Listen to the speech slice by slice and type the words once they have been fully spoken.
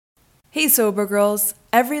Hey Sober Girls!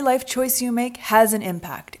 Every life choice you make has an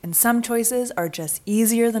impact, and some choices are just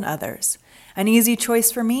easier than others. An easy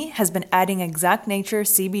choice for me has been adding Exact Nature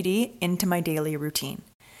CBD into my daily routine.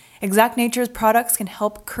 Exact Nature's products can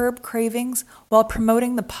help curb cravings while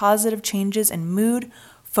promoting the positive changes in mood,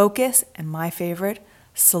 focus, and my favorite,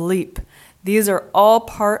 sleep. These are all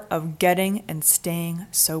part of getting and staying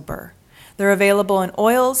sober. They're available in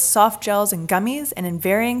oils, soft gels, and gummies, and in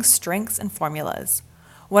varying strengths and formulas.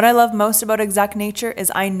 What I love most about Exact Nature is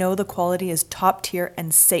I know the quality is top tier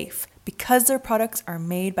and safe because their products are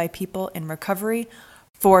made by people in recovery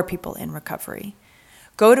for people in recovery.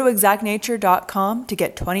 Go to exactnature.com to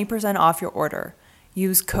get 20% off your order.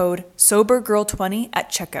 Use code SOBERGIRL20 at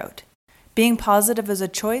checkout. Being positive is a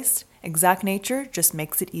choice. Exact Nature just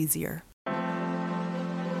makes it easier.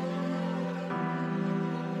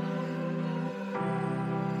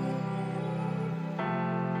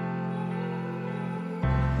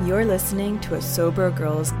 You're listening to a Sober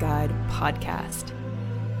Girls Guide podcast,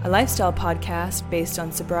 a lifestyle podcast based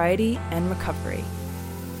on sobriety and recovery.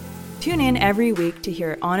 Tune in every week to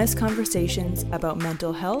hear honest conversations about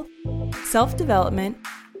mental health, self-development,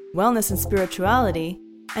 wellness and spirituality,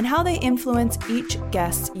 and how they influence each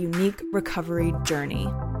guest's unique recovery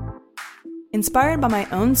journey. Inspired by my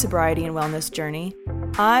own sobriety and wellness journey,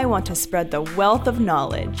 I want to spread the wealth of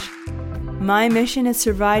knowledge. My mission is to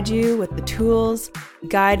provide you with the tools,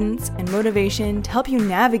 guidance, and motivation to help you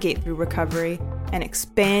navigate through recovery and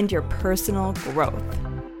expand your personal growth.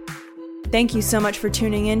 Thank you so much for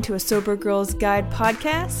tuning in to a Sober Girls Guide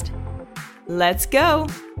podcast. Let's go!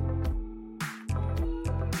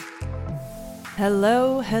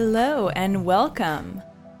 Hello, and welcome.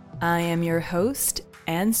 I am your host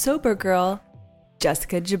and sober girl,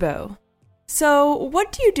 Jessica Jabot. So,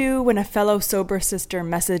 what do you do when a fellow sober sister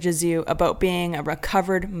messages you about being a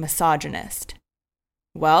recovered misogynist?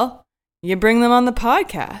 Well, you bring them on the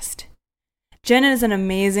podcast. Jen is an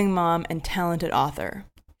amazing mom and talented author.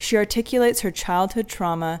 She articulates her childhood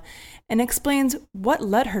trauma and explains what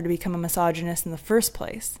led her to become a misogynist in the first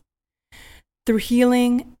place. Through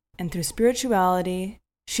healing and through spirituality,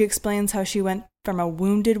 she explains how she went from a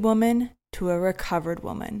wounded woman to a recovered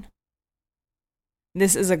woman.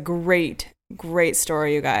 This is a great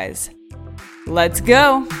story, you guys. Let's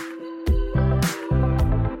go!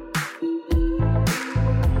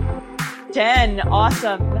 Jen,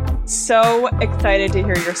 awesome. So excited to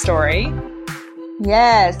hear your story.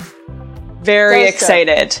 Yes. Very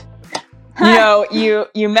excited.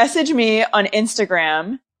 You message me on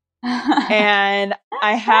Instagram and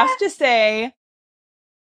I have to say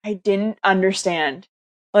I didn't understand.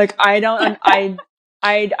 Like I don't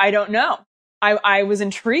know. I was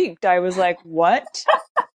intrigued. I was like, what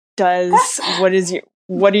are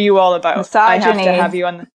you all about? Misogyny. I have to have you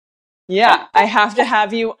on I have to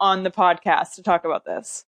have you on the podcast to talk about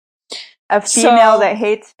this. A female that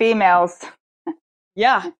hates females.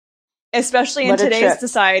 Yeah. Especially in today's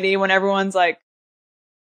society when everyone's like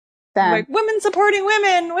women supporting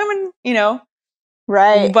women,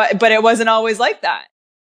 Right. But it wasn't always like that.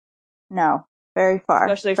 No, very far.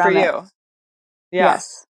 Especially for you. Yeah.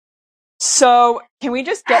 Yes. So can we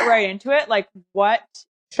just get right into it? Like what?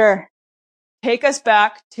 Sure. Take us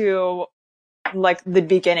back to like the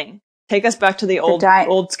beginning. Take us back to the old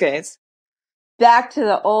days. Back to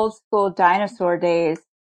the old school dinosaur days.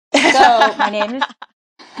 So my name is,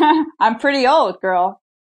 I'm pretty old, girl.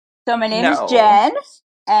 So my name is Jen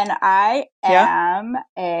and I am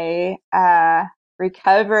a,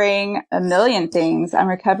 recovering a million things. I'm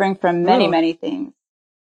recovering from many things.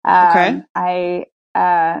 Okay. I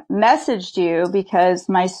messaged you because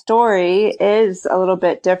my story is a little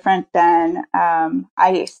bit different than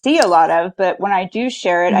I see a lot of, but when I do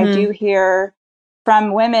share it, I do hear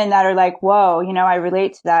from women that are like, whoa, I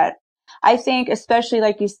relate to that. I think, especially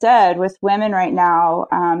like you said, with women right now,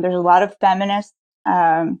 there's a lot of feminist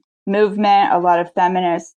movement, a lot of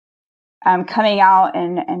feminists coming out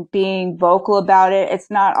and being vocal about it. It's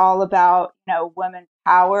not all about, women's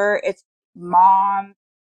power. It's moms,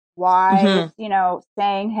 wives,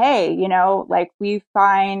 saying, hey, like we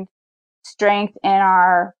find strength in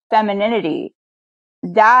our femininity.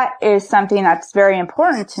 That is something that's very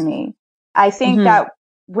important to me. I think that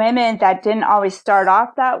women that didn't always start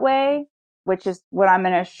off that way, which is what I'm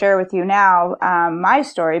going to share with you now, my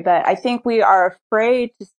story, but I think we are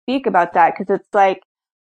afraid to speak about that because it's like,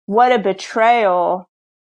 what a betrayal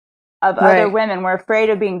of other women. We're afraid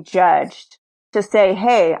of being judged to say,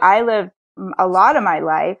 hey, I lived a lot of my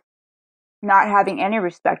life not having any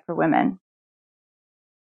respect for women,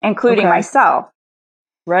 including myself.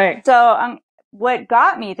 Right. So what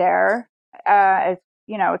got me there is,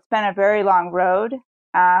 it's been a very long road.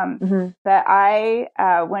 But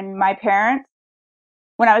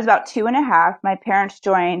when I was about 2.5, my parents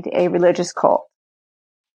joined a religious cult.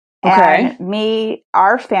 Okay. And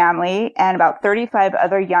our family, and about 35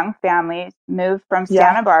 other young families moved from Yeah.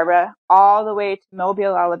 Santa Barbara all the way to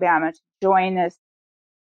Mobile, Alabama to join this.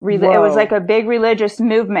 It was like Whoa. a big religious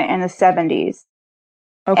movement in the 70s.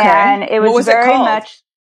 Okay. And it What was was it very called? much,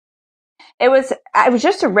 it was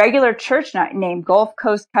just a regular church named Gulf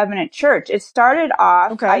Coast Covenant Church. It started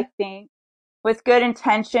off, Okay. I think, with good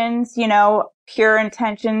intentions, pure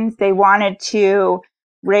intentions. They wanted to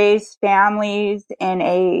raise families in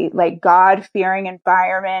a like God-fearing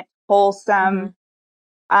environment, wholesome.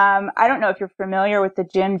 I don't know if you're familiar with the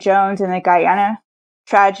Jim Jones and the Guyana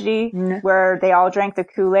tragedy, where they all drank the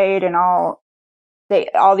Kool-Aid and all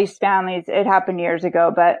these families. It happened years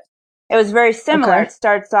ago, but it was very similar. Okay. It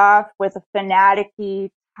starts off with a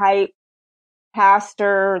fanatic-y type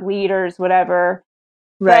pastor, leaders, whatever.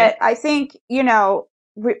 Right. But I think,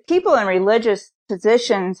 people in religious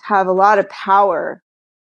positions have a lot of power.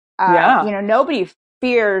 Yeah. Nobody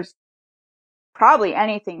fears probably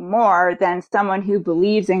anything more than someone who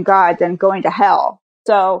believes in God than going to hell.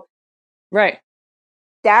 So Right.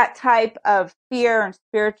 that type of fear and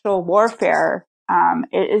spiritual warfare,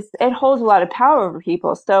 it holds a lot of power over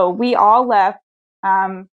people. So we all left,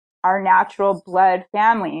 our natural blood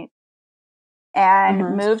families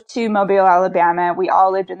and moved to Mobile, Alabama. We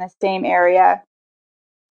all lived in the same area.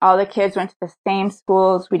 All the kids went to the same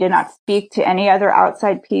schools. We did not speak to any other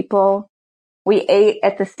outside people. We ate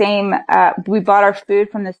at the same, we bought our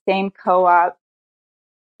food from the same co-op.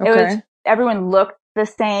 Okay. Everyone looked the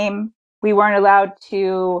same. We weren't allowed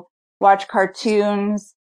to watch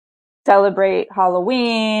cartoons, celebrate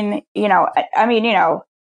Halloween.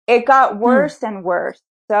 It got worse and worse.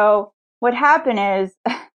 So what happened is,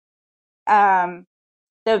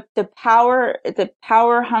 the power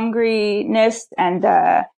hungriness and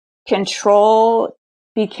the control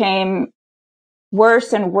became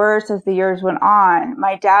worse and worse as the years went on.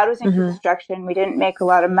 My dad was in construction. We didn't make a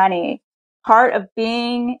lot of money. Part of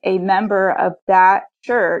being a member of that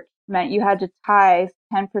church meant you had to tithe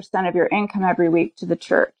 10% of your income every week to the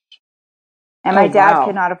church. And my dad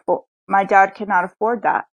could not afford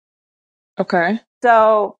that. Okay.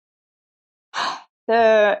 So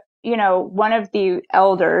one of the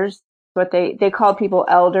elders, what they call people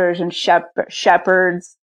elders and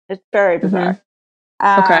shepherds. It's very bizarre.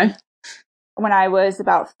 Okay. When I was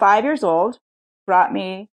about 5 years old, brought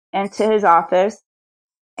me into his office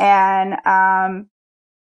and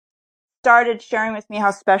started sharing with me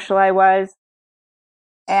how special I was,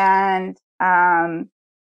 and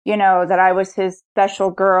that I was his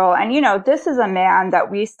special girl. And this is a man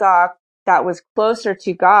that we saw that was closer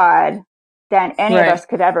to God than any of us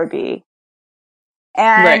could ever be.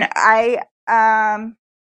 And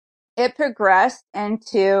it progressed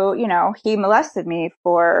into, he molested me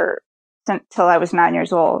till I was 9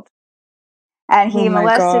 years old. And he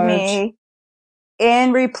molested me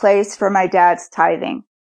in replace for my dad's tithing.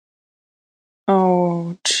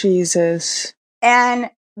 Oh, Jesus.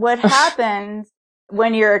 And what happens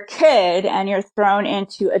when you're a kid and you're thrown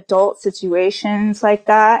into adult situations like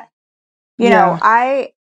that,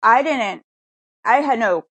 I had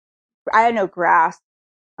no grasp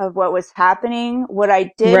of what was happening. What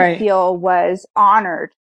I did feel was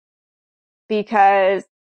honored, because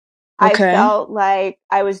I felt like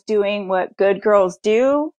I was doing what good girls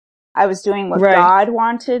do. I was doing what God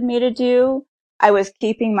wanted me to do. I was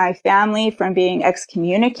keeping my family from being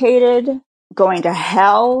excommunicated, going to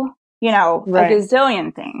hell, a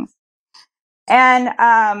gazillion things. And,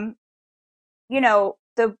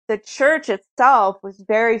 the church itself was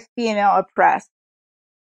very female oppressed.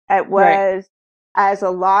 It was, as a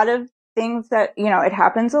lot of things that, it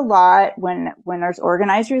happens a lot when there's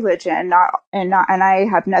organized religion, and I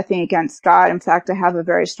have nothing against God. In fact, I have a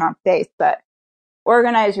very strong faith, but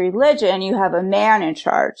organized religion, you have a man in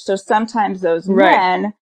charge. So sometimes those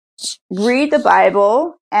men read the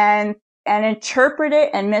Bible and interpret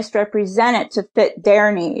it and misrepresent it to fit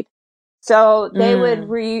their need. So they would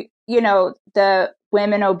the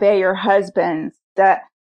women obey your husbands,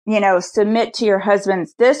 submit to your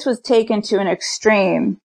husbands. This was taken to an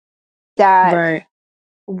extreme that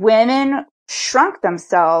women shrunk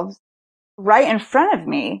themselves right in front of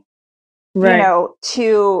me,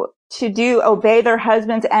 to obey their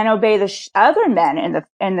husbands and obey the other men in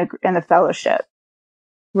the fellowship.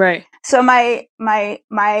 Right. So my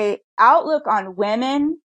outlook on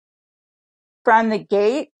women from the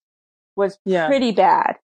gate was pretty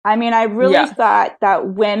bad. I mean, I really thought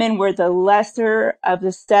that women were the lesser of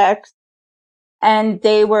the sex. And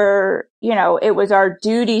they were, it was our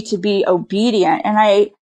duty to be obedient. And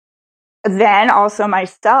then also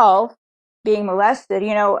myself being molested,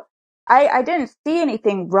 I didn't see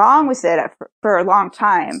anything wrong with it for a long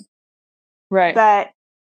time. Right.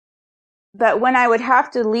 But when I would have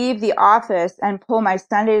to leave the office and pull my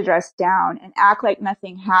Sunday dress down and act like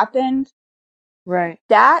nothing happened, right.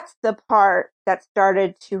 That's the part that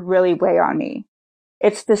started to really weigh on me.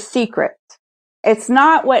 It's the secret. It's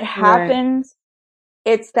not what happens.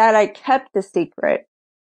 Right. It's that I kept the secret.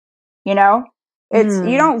 You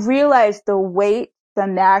don't realize the weight, the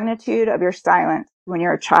magnitude of your silence when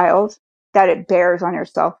you're a child, that it bears on your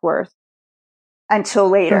self-worth until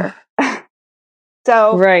later.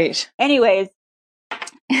 So, right. Anyways,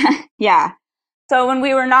 yeah. So when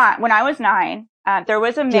I was 9, there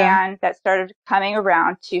was a man that started coming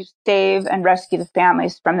around to save and rescue the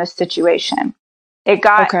families from this situation. It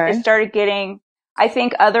started getting, I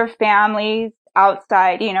think other families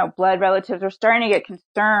outside, blood relatives are starting to get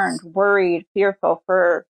concerned, worried, fearful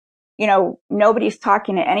for, nobody's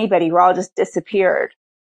talking to anybody. We're all just disappeared.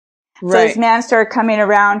 Right. So this man started coming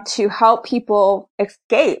around to help people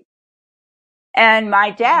escape. And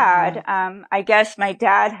my dad, I guess my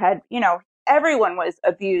dad had, everyone was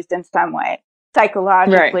abused in some way,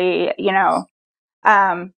 psychologically,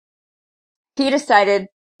 right. He decided,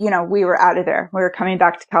 we were out of there. We were coming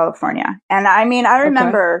back to California. And I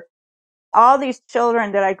remember all these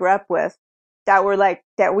children that I grew up with that were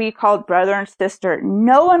that we called brother and sister.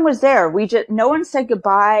 No one was there. No one said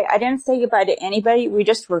goodbye. I didn't say goodbye to anybody. We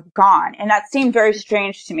just were gone. And that seemed very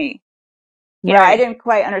strange to me. You know, I didn't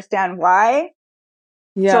quite understand why.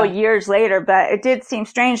 Yeah. So years later, but it did seem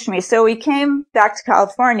strange to me. So we came back to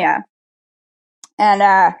California,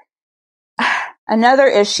 and another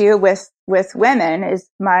issue with women is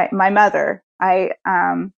my mother. My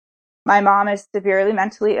mom is severely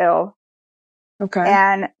mentally ill. Okay.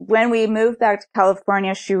 And when we moved back to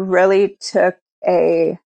California, she really took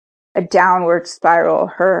a downward spiral.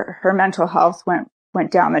 Her mental health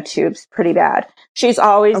went down the tubes pretty bad. She's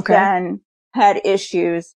always had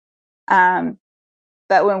issues.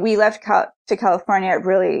 But when we left to California, it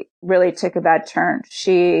really, really took a bad turn.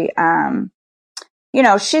 She,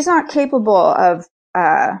 she's not capable of,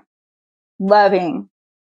 loving.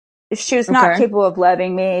 She was not capable of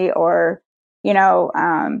loving me, or,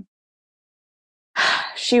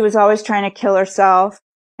 she was always trying to kill herself.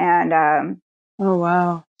 And, oh,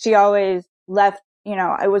 wow. She always left,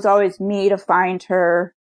 it was always me to find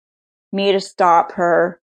her, me to stop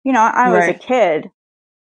her. I was a kid.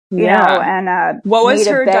 And what was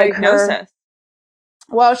her diagnosis?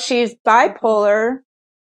 Well, she's bipolar,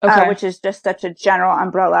 which is just such a general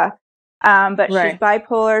umbrella. But she's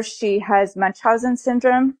bipolar. She has Munchausen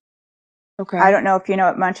syndrome. Okay. I don't know if you know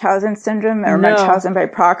what Munchausen syndrome or Munchausen by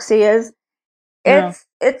proxy is. It's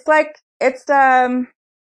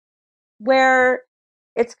where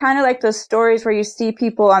it's kind of like those stories where you see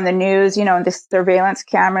people on the news, in the surveillance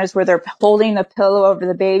cameras where they're holding the pillow over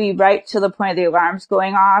the baby right to the point of the alarms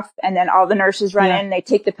going off. And then all the nurses run in and they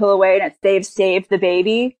take the pillow away and they've saved the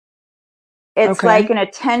baby. It's like an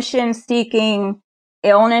attention seeking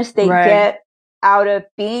illness they get out of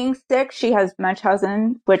being sick. She has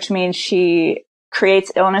Munchausen, which means she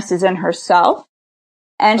creates illnesses in herself.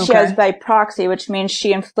 And she has by proxy, which means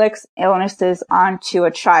she inflicts illnesses onto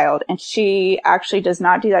a child. And she actually does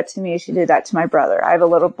not do that to me. She did that to my brother. I have a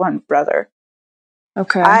little one brother.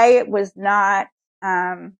 Okay. I was not,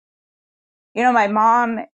 my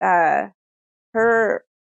mom, and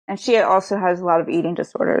she also has a lot of eating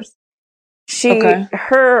disorders.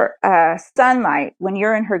 Her sunlight, when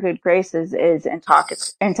you're in her good graces, is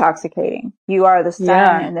intoxicating. You are the sun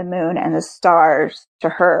and the moon and the stars to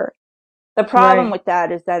her. The problem with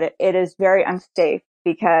that is that it is very unsafe,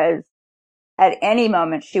 because at any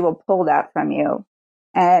moment she will pull that from you,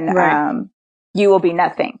 and you will be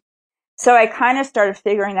nothing. So I kind of started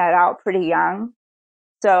figuring that out pretty young.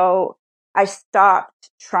 So I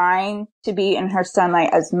stopped trying to be in her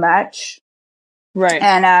sunlight as much. Right.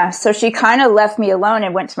 And so she kind of left me alone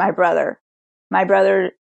and went to my brother. My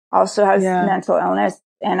brother also has mental illness,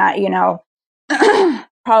 and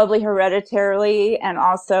probably hereditarily, and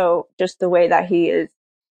also just the way that he is.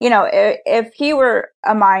 If he were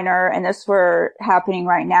a minor and this were happening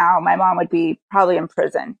right now, my mom would be probably in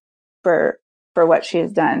prison for what she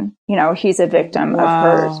has done. He's a victim of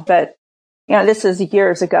hers, but this is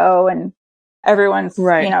years ago, and everyone's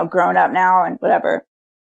grown up now and whatever.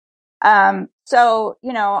 So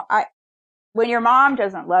when your mom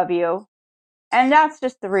doesn't love you, and that's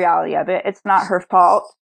just the reality of it, it's not her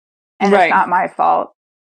fault, and it's not my fault.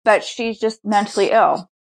 But she's just mentally ill.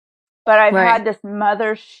 but I've Right. had this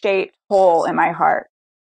mother-shaped hole in my heart.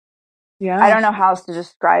 Yeah. I don't know how else to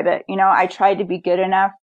describe it. You know, I tried to be good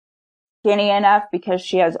enough, skinny enough, because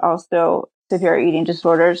she has also severe eating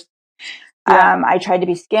disorders. Yeah. I tried to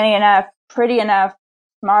be skinny enough, pretty enough,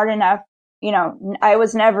 smart enough. You know, I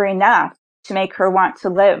was never enough to make her want to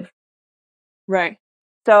live. Right.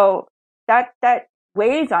 So that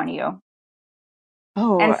weighs on you.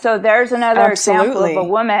 Oh, And so there's another example of a absolutely.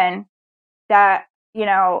 woman that, you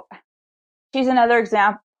know, she's another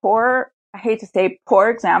example, I hate to say poor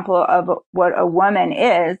example of what a woman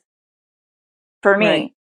is for me.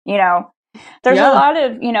 Right. You know, there's a Yeah. lot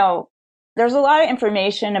of, there's a lot of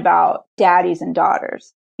information about daddies and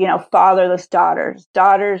daughters, you know, fatherless daughters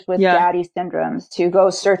with Yeah. daddy syndromes to go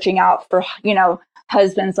searching out for, you know,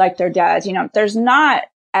 husbands like their dads. You know, there's not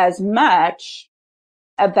as much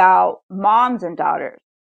about moms and daughters.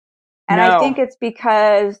 And I think No. it's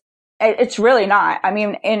because it's really not. I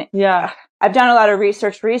mean, Yeah. I've done a lot of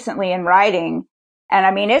research recently in writing, and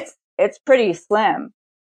I mean, it's pretty slim.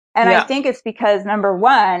 And I Yeah. think it's because, number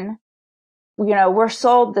one, you know, we're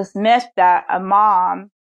sold this myth that a mom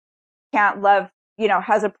can't love, you know,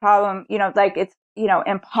 has a problem, you know, like it's, you know,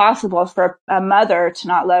 impossible for a mother to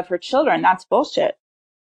not love her children. That's bullshit.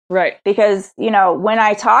 Right. Because, you know, when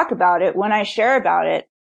I talk about it, when I share about it,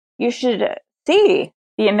 you should see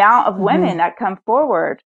the amount of women that come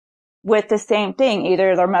forward with the same thing.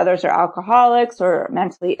 Either their mothers are alcoholics or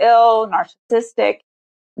mentally ill, narcissistic.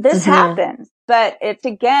 This happens, but it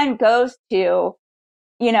again goes to,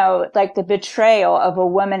 you know, like the betrayal of a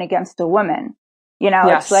woman against a woman. You know,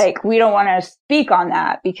 Yes. it's like, we don't want to speak on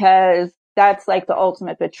that because that's like the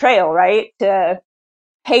ultimate betrayal, right? To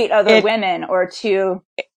hate other women or to,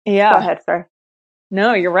 Yeah. Go ahead, sir.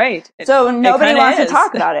 No, you're right. So nobody wants to is.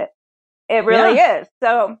 talk about it. It really is.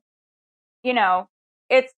 So, you know,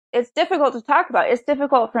 it's difficult to talk about. It's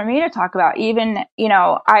difficult for me to talk about. Even, you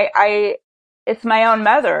know, it's my own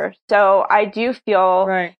mother. So I do feel,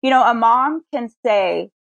 Right. you know, a mom can say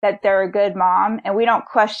that they're a good mom and we don't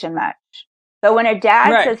question much. But when a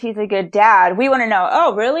dad Right. says he's a good dad, we want to know,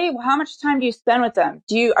 oh, really? How much time do you spend with them?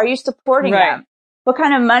 Are you supporting Right. them? What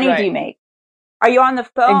kind of money do Right. you make? Are you on the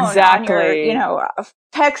phone, Exactly. on your, you know,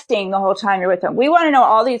 texting the whole time you're with them? We want to know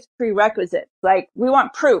all these prerequisites. Like, we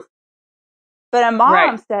want proof. But a mom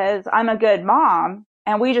Right. says, I'm a good mom,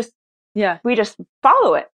 and we just Yeah.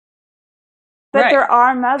 follow it. But Right. there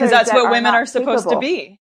are mothers Because that's that what are women not are supposed capable. to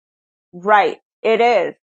be. Right. It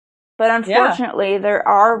is. But unfortunately, there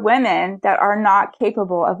are women that are not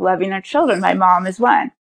capable of loving their children. My mom is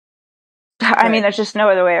one. I mean, there's just no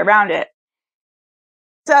other way around it.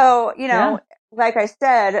 So, you know, like I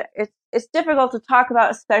said, it's difficult to talk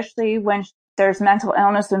about, especially when there's mental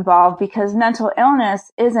illness involved, because mental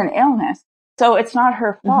illness is an illness. So it's not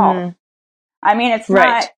her fault. I mean, it's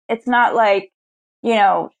not like, you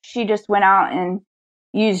know, she just went out and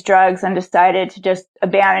used drugs and decided to just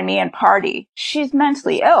abandon me and party. She's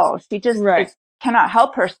mentally ill. She just cannot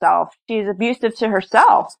help herself. She's abusive to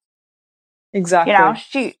herself. Exactly. You know,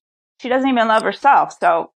 she doesn't even love herself.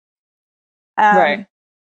 So,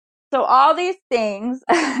 so all these things,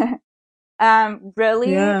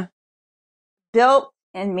 really built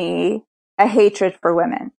in me a hatred for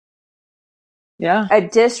women. Yeah. A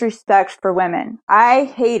disrespect for women. I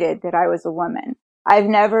hated that I was a woman. I've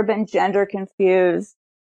never been gender confused.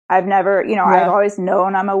 I've never, you know, I've always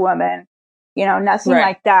known I'm a woman, you know, nothing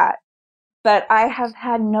like that. But I have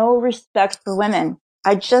had no respect for women.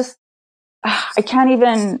 I can't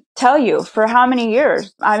even tell you for how many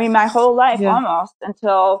years. I mean, my whole life almost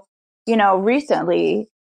until, you know, recently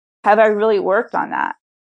have I really worked on that.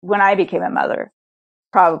 When I became a mother,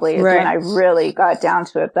 probably is when I really got down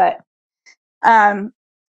to it. But,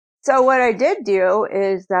 so what I did do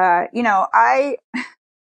is, you know,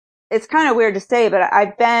 it's kind of weird to say, but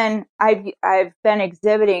I've been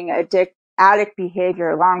exhibiting addict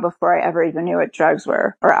behavior long before I ever even knew what drugs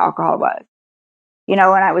were or alcohol was. You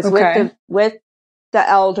know, when I was with the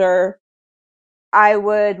elder, I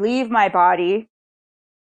would leave my body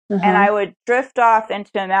and I would drift off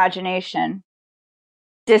into imagination,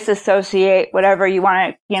 disassociate, whatever you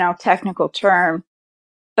want to, you know, technical term.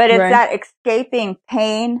 But it's that escaping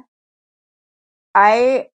pain.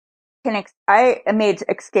 I made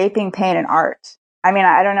escaping pain an art. I mean,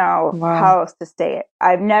 I don't know how else to say it.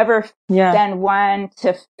 I've never been one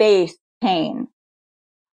to face pain.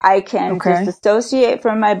 I can disassociate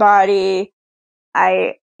from my body.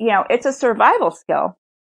 You know, it's a survival skill,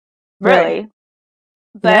 really.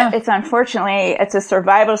 But it's a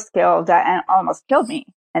survival skill that almost killed me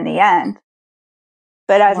in the end.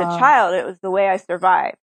 But as a child, it was the way I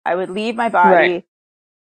survived. I would leave my body.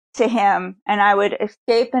 to him and I would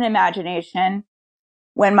escape in imagination.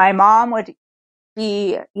 When my mom would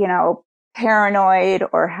be, paranoid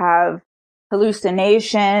or have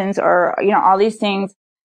hallucinations or, all these things,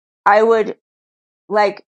 I would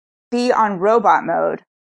like be on robot mode.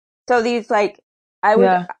 So I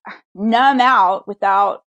would numb out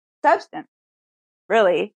without substance,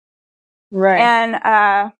 really. Right. And,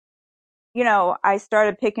 I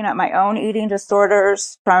started picking up my own eating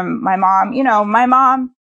disorders from my mom. My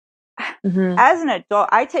mom, as an adult,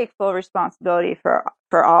 I take full responsibility for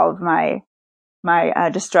all of my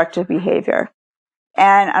destructive behavior.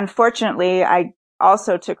 And unfortunately, I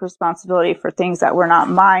also took responsibility for things that were not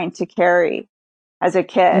mine to carry as a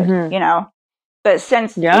kid, But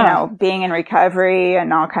since, being in recovery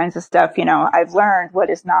and all kinds of stuff, I've learned what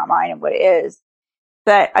is not mine and what is.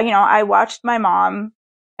 But, I watched my mom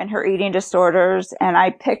and her eating disorders and I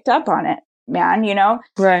picked up on it, man,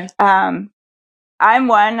 Right. I'm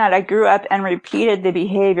one that I grew up and repeated the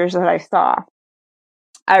behaviors that I saw.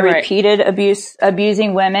 I repeated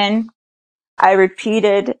abusing women. I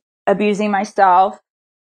repeated abusing myself.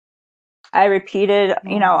 I repeated,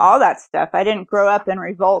 all that stuff. I didn't grow up in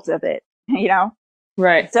revolt of it,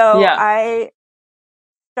 Right. So I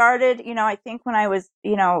started, I think when I was,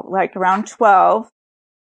 like around 12,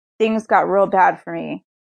 things got real bad for me.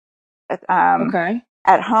 Okay.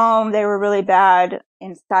 At home, they were really bad.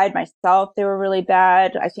 Inside myself, they were really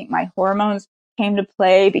bad. I think my hormones came to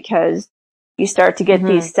play because you start to get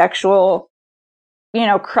these sexual,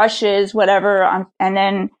 crushes, whatever. And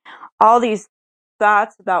then all these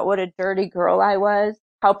thoughts about what a dirty girl I was,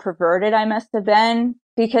 how perverted I must have been.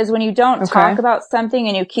 Because when you don't talk about something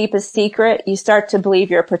and you keep a secret, you start to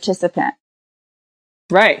believe you're a participant.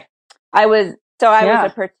 Right. I was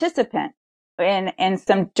a participant in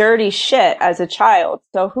some dirty shit as a child.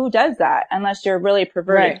 So who does that unless you're a really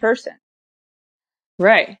perverted person?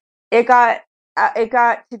 Right. It got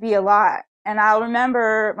to be a lot. And I'll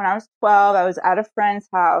remember when I was 12, I was at a friend's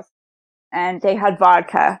house and they had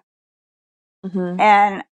vodka.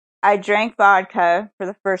 And I drank vodka for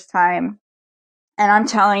the first time. And I'm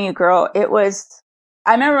telling you, girl, I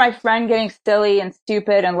remember my friend getting silly and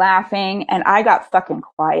stupid and laughing, and I got fucking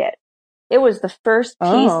quiet. It was the first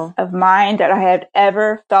peace of mind that I had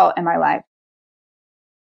ever felt in my life.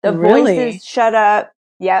 The voices shut up.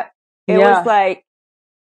 Yep. It was like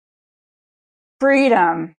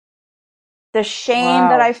freedom. The shame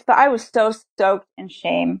that I felt, I was so stoked in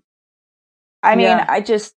shame. I mean, I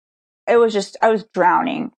was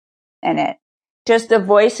drowning in it. Just the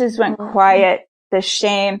voices went quiet. The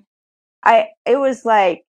shame. It was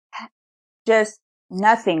like just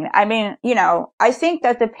nothing. I mean, I think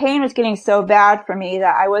that the pain was getting so bad for me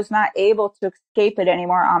that I was not able to escape it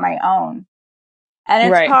anymore on my own.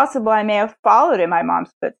 And it's possible I may have followed in my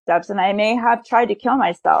mom's footsteps and I may have tried to kill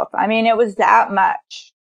myself. I mean, it was that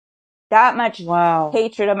much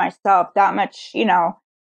hatred of myself, that much,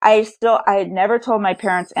 I had never told my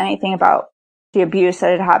parents anything about the abuse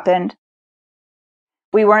that had happened.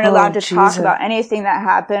 We weren't allowed to talk about anything that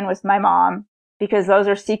happened with my mom because those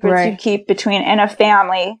are secrets you keep in a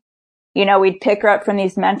family. We'd pick her up from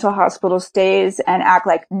these mental hospital stays and act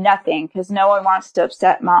like nothing because no one wants to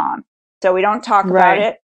upset mom. So we don't talk about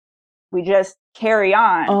it. We just carry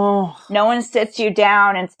on. No one sits you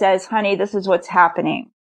down and says, honey, this is what's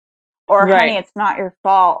happening. Or honey, it's not your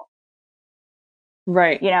fault.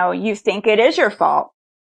 Right. You think it is your fault.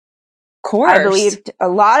 Of course. I believed a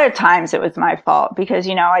lot of times it was my fault because,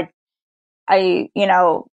 I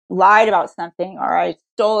lied about something or I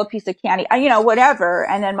stole a piece of candy, whatever.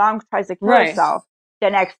 And then mom tries to kill herself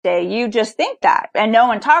the next day. You just think that and no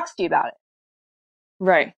one talks to you about it.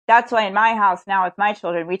 Right. That's why in my house now with my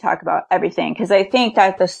children, we talk about everything because I think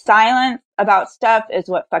that the silence about stuff is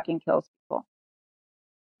what fucking kills people.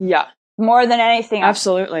 Yeah. More than anything else.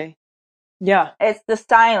 Absolutely. Yeah. It's the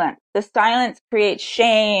silence. The silence creates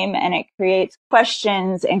shame and it creates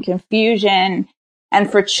questions and confusion.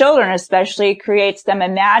 And for children, especially, it creates them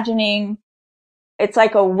imagining. It's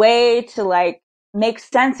like a way to make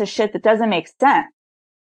sense of shit that doesn't make sense.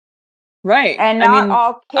 Right. And not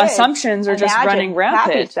all kids. Assumptions are just running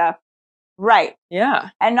rampant. Happy stuff. Right. Yeah.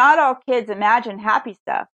 And not all kids imagine happy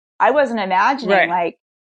stuff. I wasn't imagining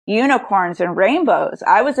unicorns and rainbows.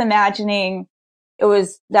 I was imagining it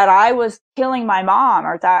was that I was killing my mom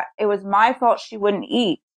or that it was my fault she wouldn't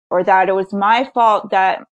eat or that it was my fault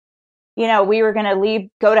that, we were going to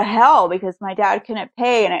go to hell because my dad couldn't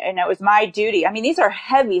pay and it was my duty. I mean, these are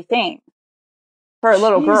heavy things for a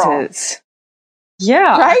little girl.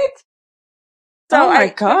 Yeah. Right? So oh my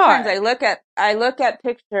God. Sometimes I look at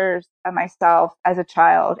pictures of myself as a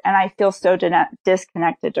child and I feel so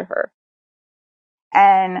disconnected to her.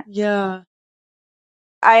 And yeah,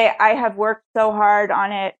 I have worked so hard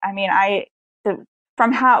on it. I mean,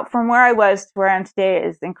 from where I was to where I am today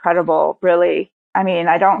is incredible, really. I mean,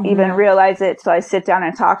 I don't even realize it till I sit down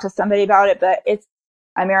and talk to somebody about it, but it's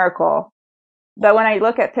a miracle. But when I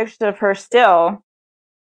look at pictures of her still,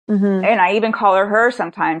 and I even call her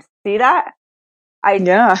sometimes, see that? I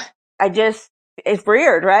just, it's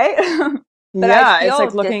weird, right? But yeah, I feel it's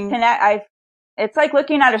like looking, it's like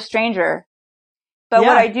looking at a stranger. But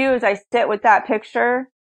what I do is I sit with that picture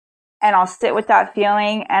and I'll sit with that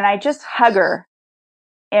feeling and I just hug her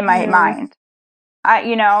in my mind.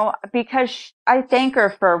 Because I thank her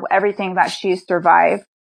for everything that she's survived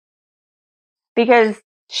because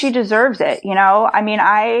she deserves it. I mean,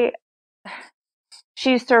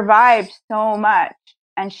 she survived so much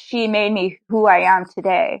and she made me who I am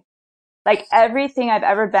today. Like everything I've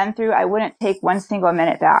ever been through, I wouldn't take one single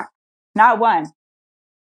minute back. Not one.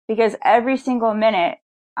 Because every single minute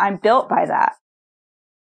I'm built by that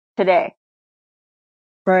today.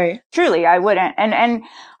 right. Truly, I wouldn't. And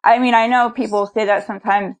I mean, I know people say that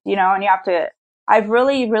sometimes, and I've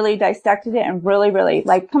really, really dissected it and really, really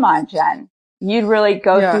like, come on, Jen, you'd really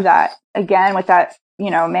go through that again with that,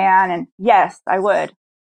 man. And yes, I would.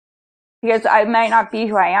 Because I might not be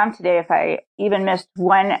who I am today if I even missed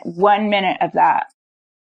one minute of that.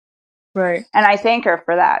 Right. And I thank her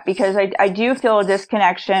for that because I do feel a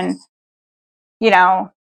disconnection,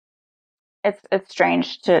 it's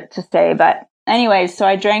strange to say, but anyways, so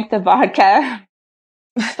I drank the vodka,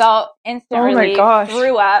 felt instant relief,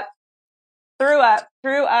 threw up,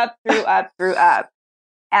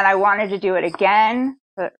 and I wanted to do it again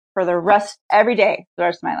for every day, the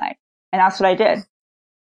rest of my life. And that's what I did.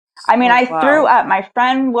 I mean, I threw up. My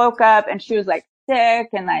friend woke up and she was like sick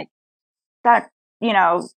and like that,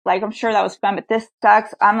 like I'm sure that was fun, but this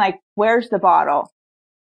sucks. I'm like, where's the bottle?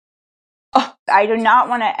 Oh, I do not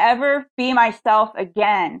want to ever be myself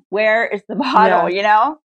again. Where is the bottle?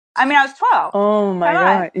 I mean, I was 12. Oh my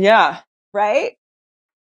God. Yeah. Right.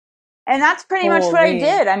 And that's pretty much what I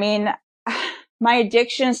did. I mean, my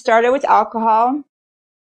addiction started with alcohol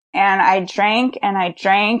and I drank and I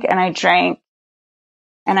drank and I drank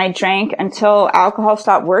and I drank until alcohol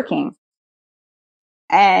stopped working.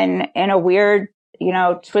 And in a weird,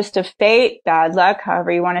 twist of fate, bad luck,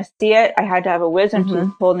 however you want to see it, I had to have a wisdom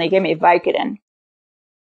tooth pulled and they gave me Vicodin.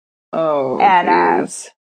 Oh, and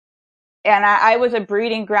I was a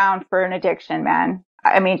breeding ground for an addiction, man.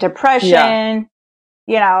 I mean, depression,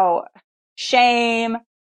 shame,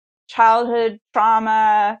 childhood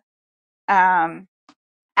trauma,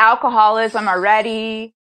 alcoholism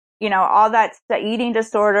already, all that eating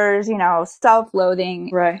disorders,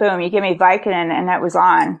 self-loathing. Right. Boom, you give me Vicodin and that was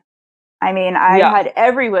on. I mean, I had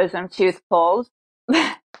every wisdom tooth pulled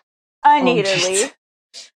unneededly.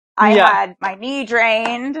 I had my knee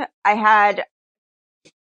drained. I had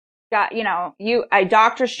I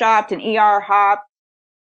doctor shopped and ER hopped,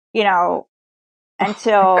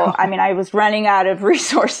 until, I mean, I was running out of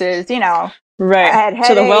resources, Right. I had headaches,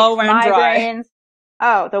 so the well ran migraines.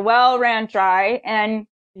 Dry. Oh, the well ran dry. And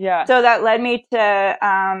so that led me to,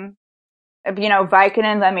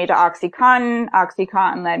 Vicodin led me to OxyContin.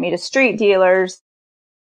 OxyContin led me to street dealers.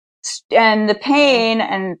 And the pain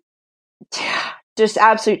and just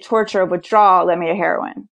absolute torture of withdrawal led me to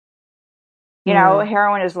heroin.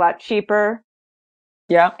 Heroin is a lot cheaper.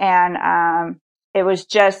 Yeah. And it was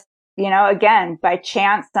just, again, by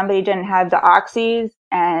chance, somebody didn't have the oxys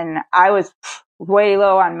and I was way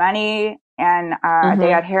low on money and they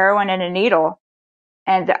had heroin and a needle.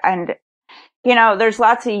 And there's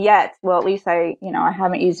lots of yet. Well, at least I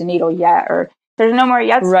haven't used a needle yet, or there's no more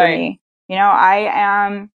yets for me.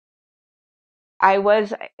 I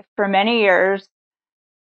was for many years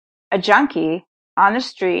a junkie on the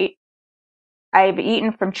street. I've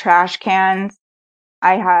eaten from trash cans.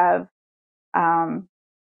 I have,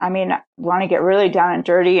 want to get really down and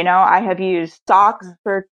dirty. I have used socks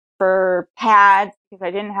for pads because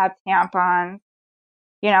I didn't have tampons.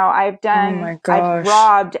 I've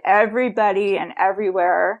robbed everybody and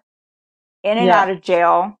everywhere in and out of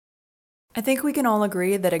jail. I think we can all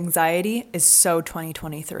agree that anxiety is so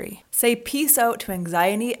 2023. Say peace out to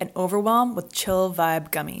anxiety and overwhelm with Chill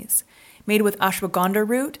Vibe gummies. Made with ashwagandha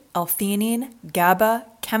root, L-theanine, GABA,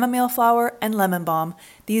 chamomile flower, and lemon balm,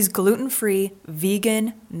 these gluten-free,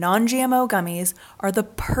 vegan, non-GMO gummies are the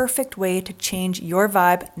perfect way to change your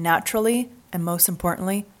vibe naturally and, most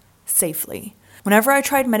importantly, safely. Whenever I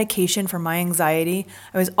tried medication for my anxiety,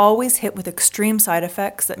 I was always hit with extreme side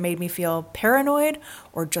effects that made me feel paranoid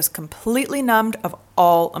or just completely numbed of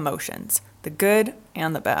all emotions, the good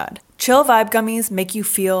and the bad. Chill Vibe gummies make you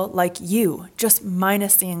feel like you, just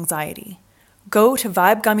minus the anxiety. Go to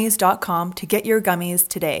vibegummies.com to get your gummies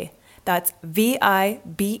today. That's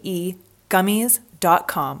VIBE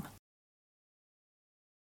gummies.com.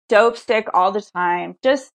 Dope stick all the time.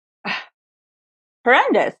 Just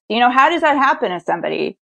horrendous. You know, how does that happen to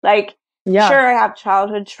somebody? Like, sure, I have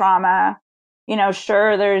childhood trauma. You know,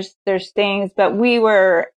 sure, there's things, but we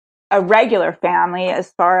were a regular family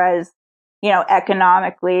as far as, you know,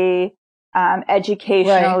 economically,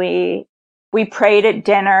 educationally. Right. We prayed at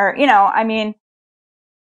dinner. You know, I mean,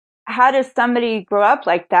 how does somebody grow up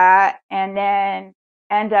like that and then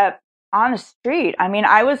end up on the street? I mean,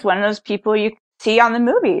 I was one of those people you see on the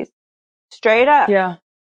movies, straight up. Yeah.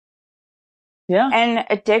 Yeah. And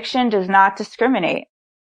addiction does not discriminate.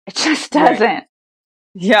 It just doesn't. Right.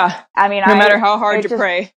 Yeah. I mean, no matter how hard you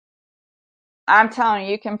pray. I'm telling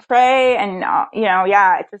you, you can pray and, you know,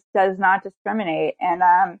 yeah, it just does not discriminate.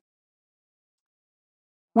 And,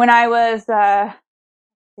 when I was, I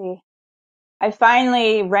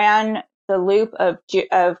finally ran the loop of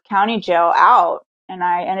county jail out and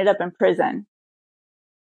I ended up in prison.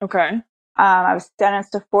 Okay. I was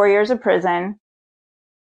sentenced to 4 years of prison.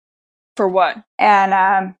 For what?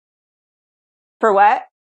 And, for what?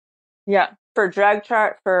 Yeah. For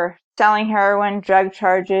for selling heroin, drug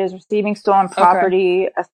charges, receiving stolen property.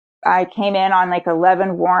 Okay. I came in on like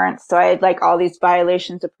 11 warrants. So I had like all these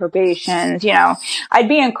violations of probations, you know, I'd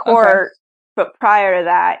be in court, but prior to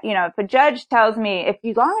that, you know, if a judge tells me, as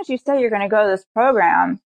long as you say you're going to go to this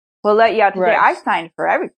program, we'll let you out today. Right. I signed for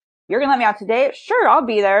you're going to let me out today? Sure. I'll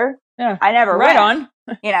be there. Yeah. I never right went,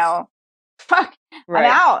 on. You know, fuck, right.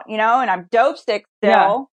 I'm out, you know, and I'm dope sick still.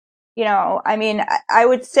 Yeah. You know, I mean, I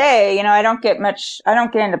would say, you know, I don't get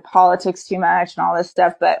into politics too much and all this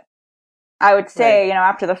stuff, but I would say, right. You know,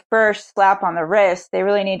 after the first slap on the wrist, they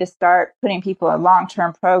really need to start putting people in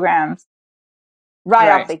long-term programs right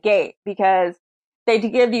off the gate, because they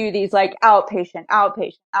give you these like outpatient,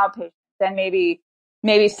 then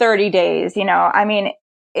maybe 30 days, you know. I mean,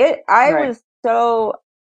 I was so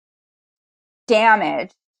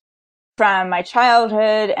damaged from my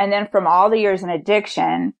childhood and then from all the years in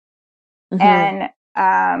addiction. Mm-hmm. And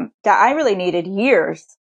that I really needed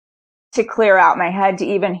years to clear out my head to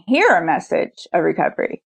even hear a message of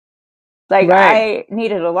recovery. Like I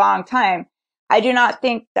needed a long time. I do not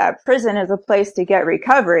think that prison is a place to get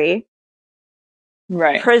recovery.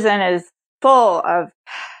 Right. Prison is full of,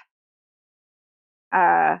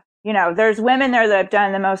 you know, there's women there that have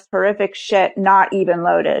done the most horrific shit, not even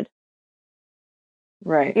loaded.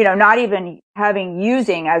 Right. You know, not even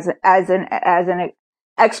using as an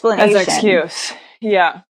explanation. As excuse.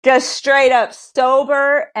 Yeah. Just straight up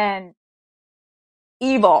sober and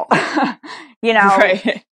evil, you know,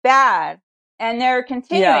 bad. And they're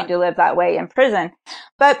continuing to live that way in prison.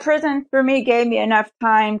 But prison for me gave me enough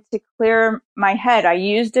time to clear my head. I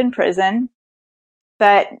used in prison,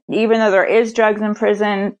 but even though there is drugs in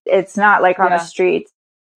prison, it's not like on the streets.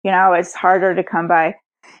 You know, it's harder to come by.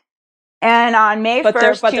 And on May 1st,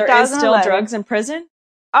 2011. There is still drugs in prison?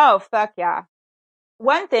 Oh, fuck yeah.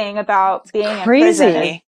 One thing about being in prison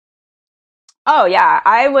is, oh yeah,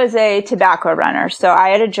 I was a tobacco runner. So I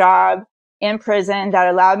had a job in prison that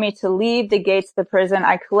allowed me to leave the gates of the prison.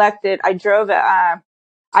 I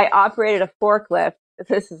operated a forklift.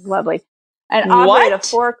 This is lovely. And operated a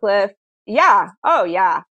forklift. Yeah. Oh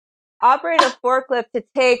yeah. Operated a forklift to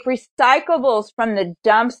take recyclables from the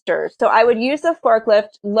dumpsters. So I would use the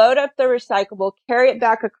forklift, load up the recyclable, carry it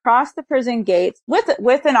back across the prison gates with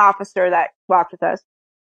an officer that walked with us.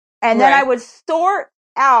 And then I would sort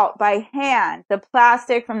out by hand the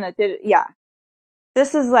plastic from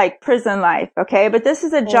this is like prison life, okay? But this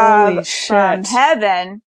is a job from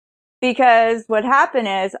heaven, because what happened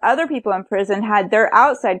is other people in prison had their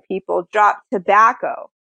outside people drop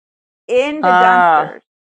tobacco in the dumpsters.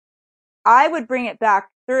 I would bring it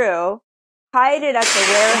back through, hide it at the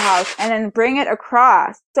warehouse, and then bring it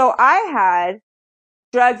across. So I had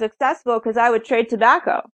drugs accessible because I would trade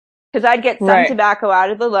tobacco, because I'd get some tobacco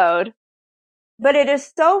out of the load. But it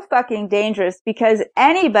is so fucking dangerous, because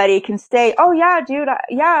anybody can say, oh yeah, dude,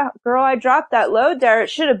 girl, I dropped that load there. It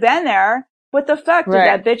should have been there. What the fuck? Did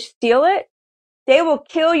that bitch steal it? They will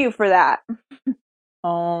kill you for that.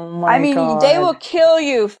 Oh my God. They will kill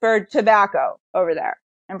you for tobacco over there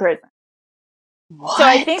in prison. What? So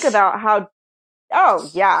I think about how, oh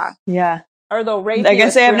yeah. Yeah. Or they'll rape you. I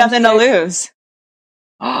guess they have nothing to lose.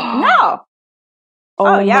 No.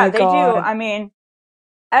 Oh yeah, they do. I mean,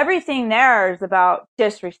 everything there is about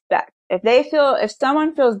disrespect. If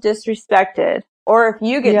someone feels disrespected, or if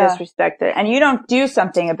you get disrespected and you don't do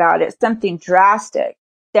something about it, something drastic,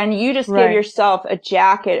 then you just give yourself a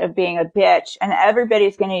jacket of being a bitch, and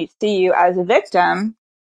everybody's going to see you as a victim.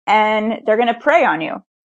 and they're going to prey on you.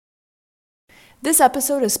 This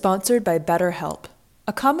episode is sponsored by BetterHelp.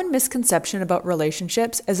 A common misconception about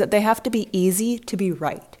relationships is that they have to be easy to be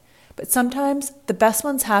right. But sometimes the best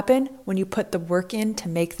ones happen when you put the work in to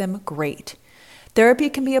make them great. Therapy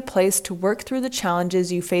can be a place to work through the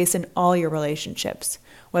challenges you face in all your relationships,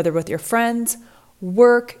 whether with your friends,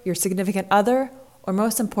 work, your significant other, or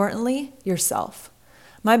most importantly, yourself.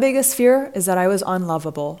 My biggest fear is that I was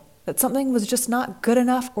unlovable, that something was just not good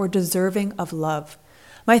enough or deserving of love.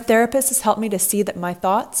 My therapist has helped me to see that my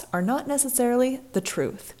thoughts are not necessarily the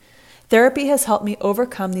truth. Therapy has helped me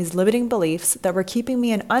overcome these limiting beliefs that were keeping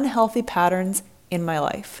me in unhealthy patterns in my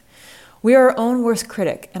life. We are our own worst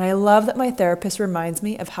critic, and I love that my therapist reminds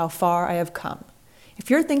me of how far I have come.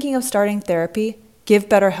 If you're thinking of starting therapy, give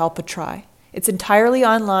BetterHelp a try. It's entirely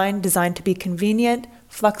online, designed to be convenient,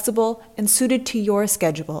 flexible, and suited to your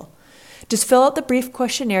schedule. Just fill out the brief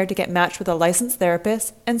questionnaire to get matched with a licensed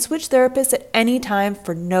therapist and switch therapists at any time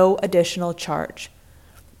for no additional charge.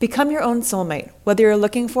 Become your own soulmate, whether you're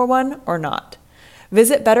looking for one or not.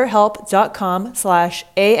 Visit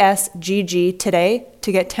betterhelp.com/ASGG today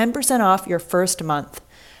to get 10% off your first month.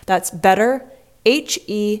 That's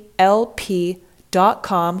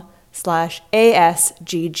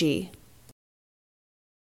betterhelp.com/ASGG.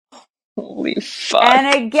 Holy fuck.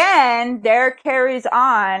 And again, there carries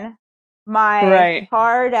on my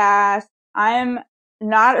hard ass. I'm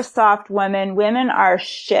not a soft woman. Women are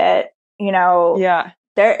shit, you know. Yeah.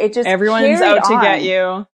 It just everyone's out to get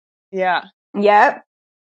you. Yeah. Yep.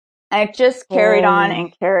 And it just carried on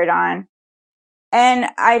and carried on. And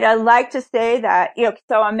I'd like to say that, you know,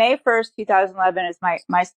 so on May 1st, 2011 is my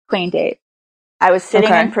clean date. I was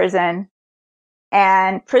sitting in prison,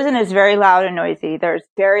 and prison is very loud and noisy. There's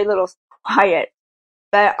very little quiet.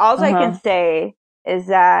 But all I can say is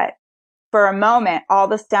that for a moment, all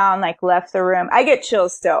the sound like left the room. I get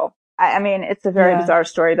chills still. I mean, it's a very bizarre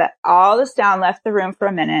story, but all the sound left the room for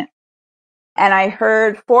a minute. And I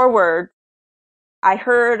heard 4 words. I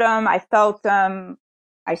heard them. I felt them.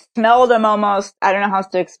 I smelled them almost. I don't know how else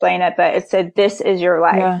to explain it, but it said, "This is your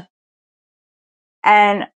life." Yeah.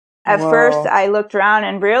 And at first I looked around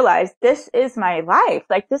and realized this is my life.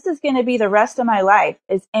 Like, this is going to be the rest of my life,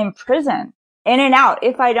 is in prison, in and out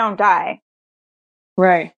if I don't die.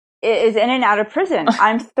 Right. It is in and out of prison.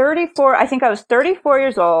 I'm 34. I think I was 34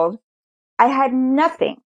 years old. I had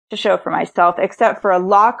nothing to show for myself except for a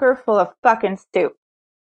locker full of fucking soup.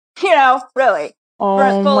 You know, really. Oh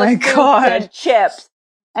full my of God. And chips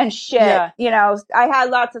and shit. Yeah. You know, I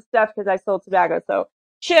had lots of stuff because I sold tobacco. So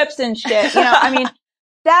chips and shit. You know, I mean,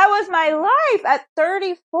 that was my life at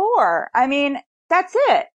 34. I mean, that's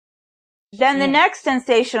it. Then the next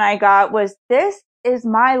sensation I got was, this is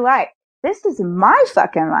my life. This is my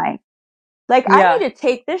fucking life. Like, I need to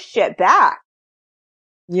take this shit back.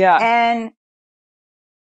 Yeah. And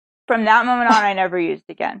from that moment on, I never used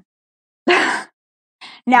again.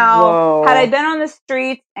 Now, had I been on the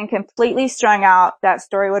streets and completely strung out, that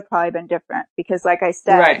story would probably have been different. Because like I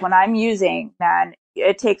said, when I'm using, man,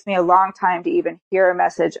 it takes me a long time to even hear a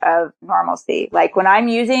message of normalcy. Like, when I'm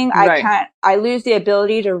using, I lose the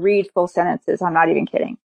ability to read full sentences. I'm not even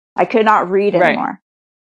kidding. I could not read anymore.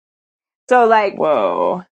 So like,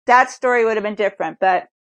 that story would have been different, but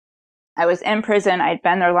I was in prison. I'd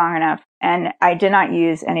been there long enough, and I did not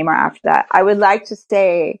use anymore after that. I would like to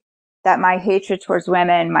say that my hatred towards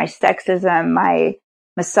women, my sexism, my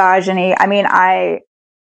misogyny, I mean, I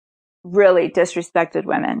really disrespected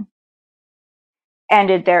women.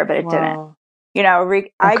 Ended there, but it didn't. You know,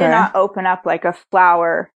 I did not open up like a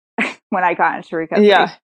flower when I got into recovery.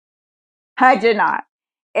 Yeah. I did not.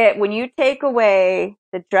 When you take away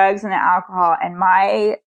the drugs and the alcohol and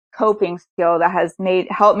my coping skill that has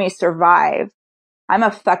helped me survive, I'm a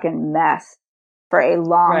fucking mess for a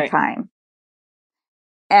long time.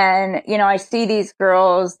 And, you know, I see these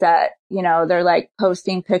girls that, you know, they're like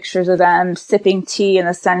posting pictures of them sipping tea in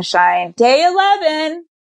the sunshine. Day 11.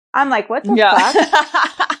 I'm like, what the fuck?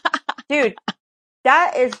 Dude,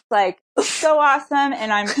 that is like so awesome.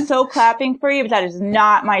 And I'm so clapping for you, but that is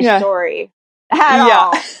not my story at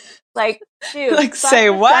all. Like, dude, like, say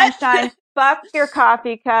what? Sunshine, fuck your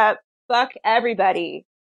coffee cup. Fuck everybody.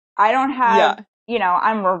 I don't have, you know,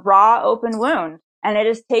 I'm a raw open wound. And it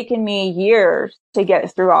has taken me years to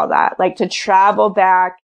get through all that, like to travel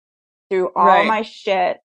back through all my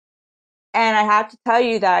shit. And I have to tell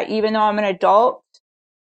you that even though I'm an adult,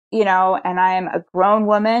 you know, and I am a grown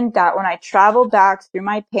woman, that when I travel back through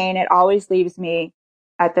my pain, it always leaves me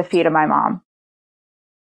at the feet of my mom.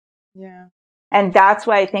 Yeah. And that's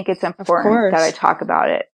why I think it's important that I talk about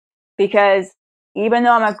it. Because even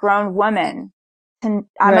though I'm a grown woman, I'm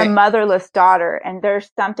Right. a motherless daughter, and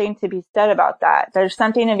there's something to be said about that. There's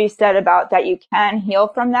something to be said about that you can heal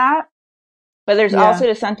from that, but there's Yeah.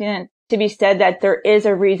 also something to be said that there is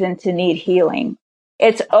a reason to need healing.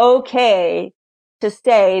 It's okay to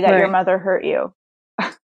say that your Right. mother hurt you.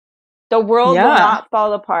 The world will Yeah. not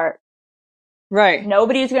fall apart. Right.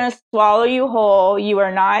 Nobody's going to swallow you whole. You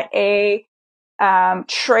are not a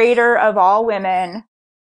traitor of all women.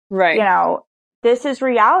 Right. You know, this is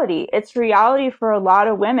reality. It's reality for a lot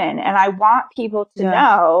of women. And I want people to Yeah.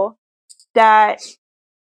 know that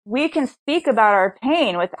we can speak about our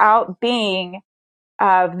pain without being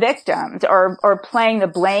victims or playing the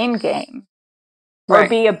blame game or Right.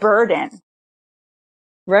 be a burden.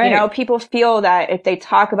 Right. You know, people feel that if they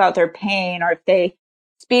talk about their pain or if they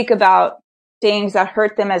speak about things that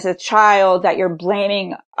hurt them as a child, that you're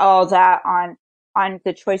blaming all that on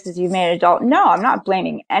the choices you made as an adult. No, I'm not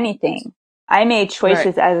blaming anything. I made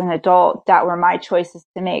choices as an adult that were my choices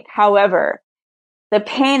to make. However, the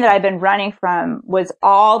pain that I've been running from was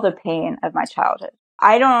all the pain of my childhood.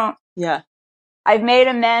 Yeah. I've made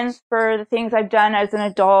amends for the things I've done as an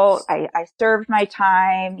adult. I served my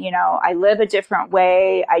time. You know, I live a different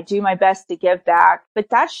way. I do my best to give back. But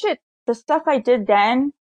that shit, the stuff I did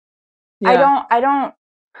then, Yeah. I don't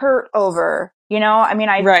hurt over, you know, I mean,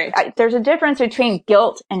 Right. there's a difference between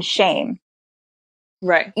guilt and shame.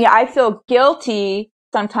 Right. Yeah. I feel guilty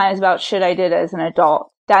sometimes about shit I did as an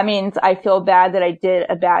adult. That means I feel bad that I did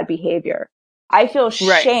a bad behavior. I feel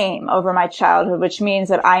shame over my childhood, which means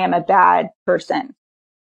that I am a bad person.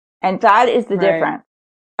 And that is the difference.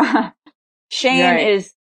 Shame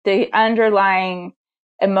is the underlying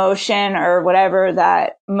emotion or whatever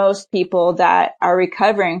that most people that are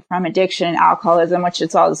recovering from addiction and alcoholism, which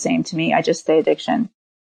it's all the same to me. I just say addiction.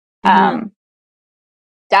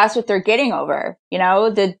 That's what they're getting over, you know,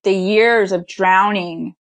 the years of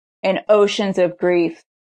drowning in oceans of grief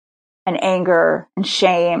and anger and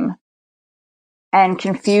shame and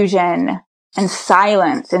confusion and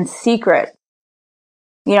silence and secret.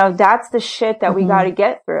 You know, that's the shit that we got to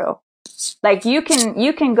get through. Like you can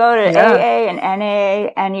go to AA and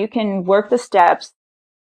NA and you can work the steps,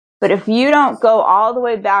 but if you don't go all the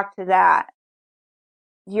way back to that,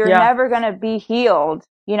 you're never going to be healed.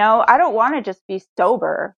 You know, I don't want to just be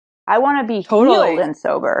sober. I want to be healed and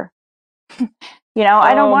sober. You know,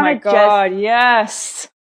 I don't want to just. Yes.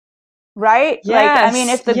 Right? Yes. Like, I mean,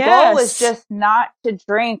 if the goal was just not to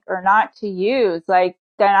drink or not to use, like,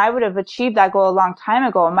 then I would have achieved that goal a long time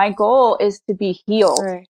ago. My goal is to be healed.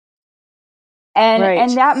 Right.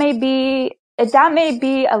 And that may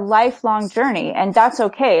be a lifelong journey, and that's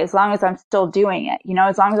okay as long as I'm still doing it, you know,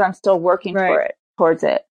 as long as I'm still working towards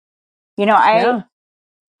it. You know, I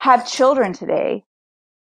have children today.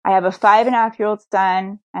 I have a 5.5-year-old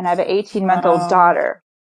son and I have an 18-month-old daughter.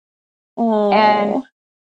 Oh. And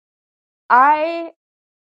I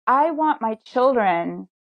want my children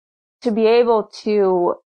to be able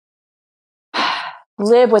to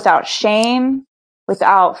live without shame,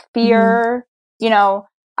 without fear. You know,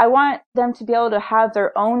 I want them to be able to have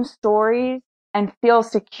their own stories and feel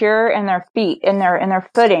secure in their feet, in their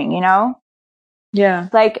footing, you know? Yeah.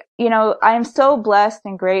 Like, you know, I'm so blessed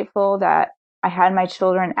and grateful that I had my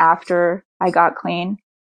children after I got clean.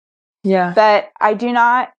 Yeah. But I do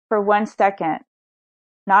not for 1 second,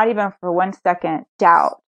 not even for 1 second,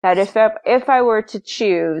 doubt that if I were to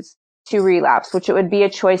choose to relapse, which it would be a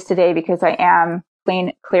choice today because I am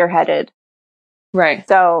clear-headed. Right.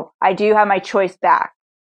 So I do have my choice back.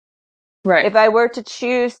 Right. If I were to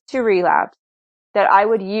choose to relapse, that I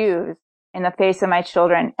would use in the face of my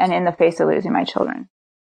children and in the face of losing my children.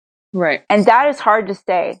 Right. And that is hard to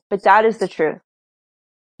say, but that is the truth.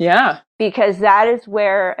 Yeah. Because that is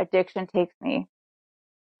where addiction takes me.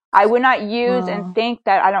 I would not use and think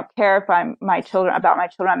that I don't care if about my children,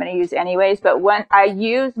 I'm going to use anyways. But when I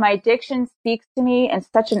use, my addiction speaks to me in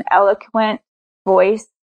such an eloquent voice.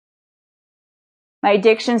 My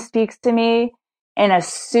addiction speaks to me in a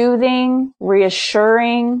soothing,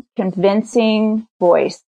 reassuring, convincing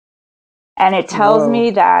voice. And it tells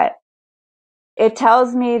me that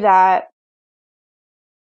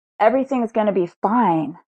everything's going to be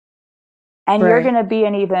fine. And you're going to be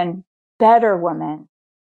an even better woman.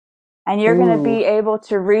 And you're going to be able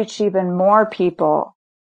to reach even more people.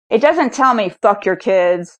 It doesn't tell me, fuck your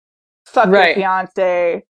kids, fuck your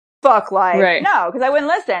fiance, fuck life. No, because I wouldn't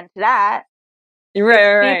listen to that.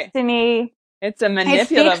 It speaks to me. It's a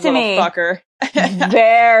manipulative little fucker.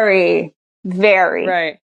 Very,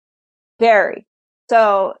 very. Very.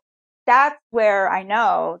 So that's where I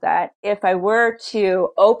know that if I were to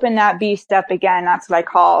open that beast up again, that's what I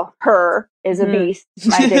call her, is a beast,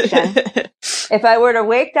 my addiction. If I were to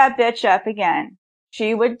wake that bitch up again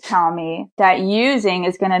she would tell me that using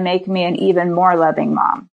is going to make me an even more loving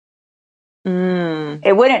mom.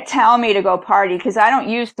 It wouldn't tell me to go party, because I don't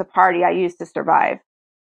use to party. I use to survive.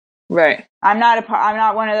 Right. I'm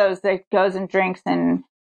not one of those that goes and drinks and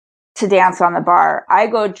to dance on the bar. I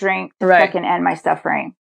go drink to fucking end my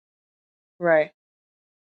suffering. Right.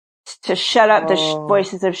 To shut up the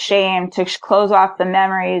voices of shame, to close off the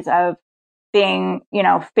memories of being,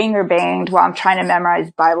 finger banged while I'm trying to memorize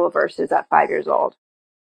Bible verses at 5 years old.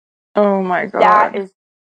 Oh my God.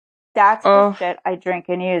 That's the shit I drink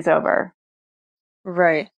and use over.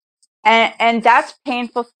 Right. And that's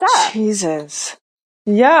painful stuff. Jesus.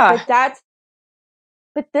 Yeah.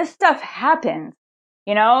 But this stuff happens,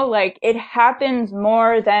 like it happens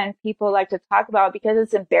more than people like to talk about, because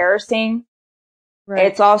it's embarrassing. Right.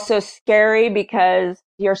 It's also scary because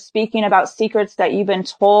you're speaking about secrets that you've been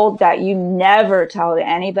told that you never tell to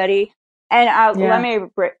anybody. And let me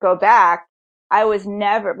go back.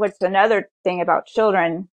 What's another thing about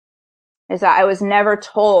children is that I was never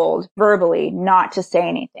told verbally not to say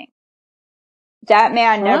anything. That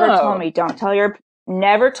man never told me, don't tell your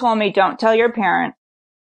parents.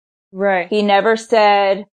 Right. He never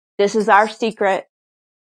said, this is our secret.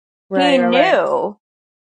 He knew. Right.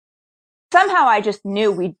 Somehow I just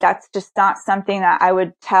knew that's just not something that I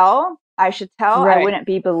should tell. Right. I wouldn't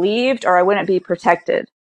be believed, or I wouldn't be protected.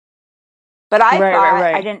 But I thought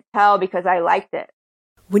I didn't tell because I liked it.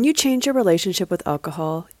 When you change your relationship with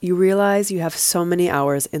alcohol, you realize you have so many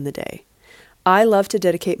hours in the day. I love to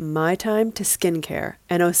dedicate my time to skincare,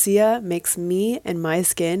 and Osea makes me and my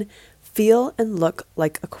skin feel and look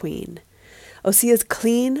like a queen. Osea's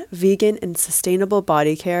clean, vegan, and sustainable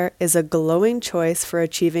body care is a glowing choice for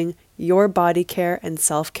achieving your body care and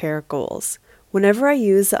self-care goals. Whenever I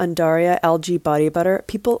use the Undaria algae body butter,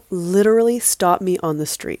 people literally stop me on the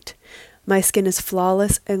street. My skin is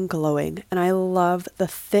flawless and glowing, and I love the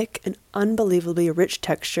thick and unbelievably rich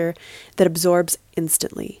texture that absorbs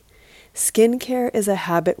instantly. Skincare is a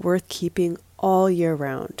habit worth keeping all year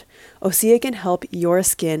round. Osea can help your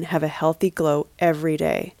skin have a healthy glow every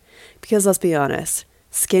day. Because let's be honest,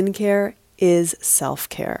 skincare is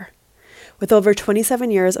self-care. With over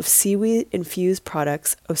 27 years of seaweed-infused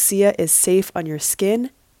products, Osea is safe on your skin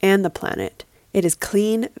and the planet. It is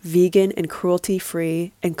clean, vegan, and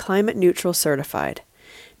cruelty-free, and climate-neutral certified.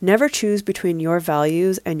 Never choose between your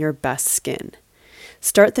values and your best skin.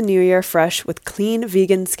 Start the new year fresh with clean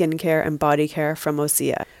vegan skincare and body care from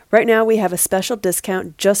Osea. Right now we have a special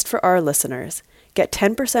discount just for our listeners. Get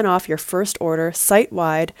 10% off your first order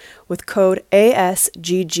site-wide with code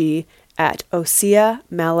ASGG at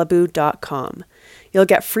OseaMalibu.com. You'll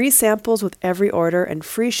get free samples with every order and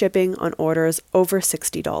free shipping on orders over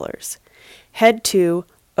 $60. Head to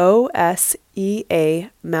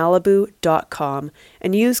OSEAMalibu.com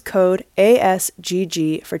and use code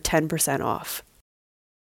ASGG for 10% off.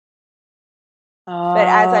 But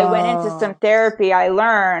as I went into some therapy, I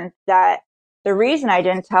learned that the reason I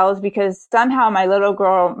didn't tell is because somehow my little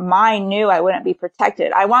girl mind knew I wouldn't be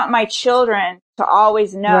protected. I want my children to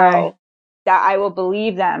always know that I will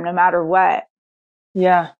believe them no matter what.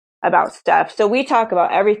 Yeah. About stuff. So we talk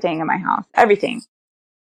about everything in my house. Everything.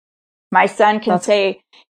 My son can say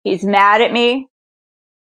he's mad at me.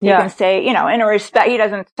 He can say, in a respect, he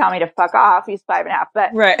doesn't tell me to fuck off. He's 5.5, but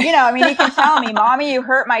he can tell me, Mommy, you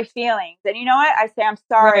hurt my feelings. And you know what? I say, I'm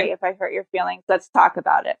sorry if I hurt your feelings. Let's talk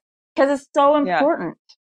about it. Because it's so important.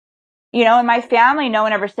 In my family, no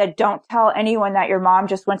one ever said, don't tell anyone that your mom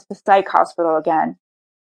just went to the psych hospital again.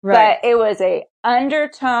 Right. But it was a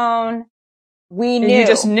undertone. We knew. You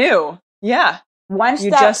just knew. Yeah. Once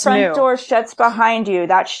that front door shuts behind you,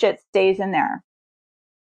 that shit stays in there.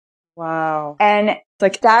 Wow. And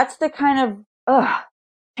that's the kind of,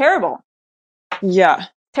 terrible. Yeah.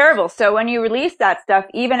 Terrible. So when you release that stuff,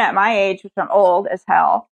 even at my age, which I'm old as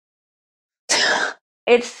hell,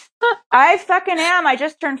 I fucking am. I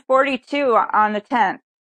just turned 42 on the 10th.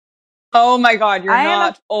 Oh my God. You're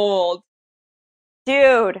not old.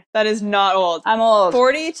 Dude. That is not old. I'm old.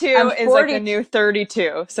 42 is like the new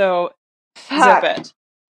 32. So zip it.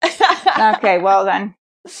 Okay. Well then.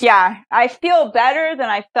 Yeah. I feel better than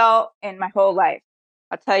I felt in my whole life.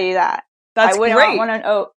 I'll tell you that. That's great.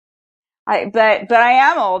 But I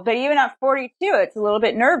am old. But even at 42, it's a little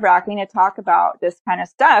bit nerve wracking to talk about this kind of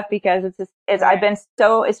stuff because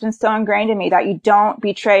it's been so ingrained in me that you don't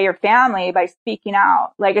betray your family by speaking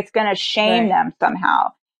out. Like it's going to shame them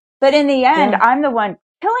somehow. But in the end, I'm the one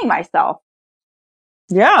killing myself.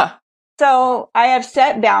 Yeah. So I have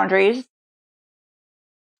set boundaries.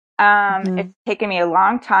 It's taken me a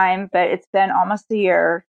long time, but it's been almost a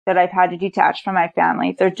year that I've had to detach from my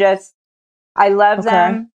family. I love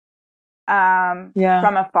them.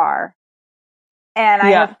 from afar. And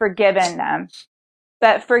I have forgiven them.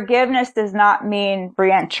 But forgiveness does not mean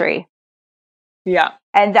reentry. Yeah.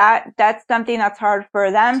 And that's something that's hard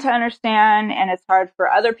for them to understand, and it's hard for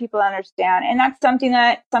other people to understand. And that's something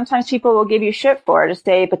that sometimes people will give you shit for, to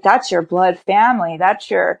say, but that's your blood family. That's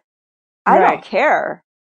your, I don't care.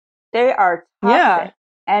 They are toxic.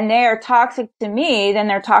 And they are toxic to me, then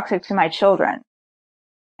they're toxic to my children.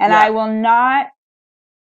 And I will not,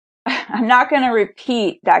 I'm not going to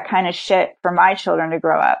repeat that kind of shit for my children to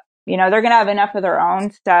grow up. You know, they're going to have enough of their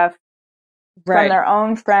own stuff from their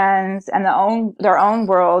own friends and their own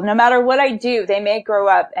world. No matter what I do, they may grow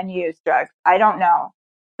up and use drugs. I don't know.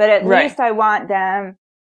 But at least I want them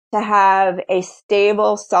to have a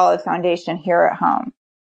stable, solid foundation here at home.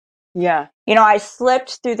 Yeah. You know, I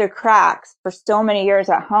slipped through the cracks for so many years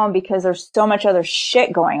at home because there's so much other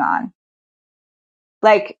shit going on.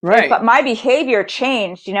 Like, if my behavior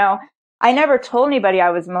changed, you know, I never told anybody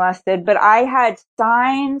I was molested, but I had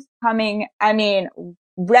signs coming. I mean,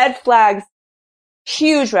 red flags,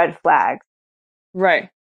 huge red flags. Right.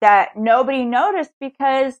 That nobody noticed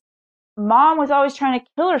because mom was always trying to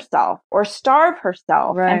kill herself or starve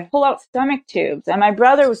herself and pull out stomach tubes. And my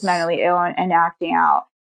brother was mentally ill and acting out.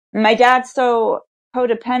 And my dad's so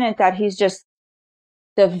codependent that he's just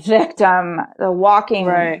the victim, the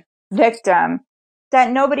walking victim,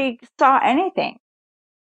 that nobody saw anything.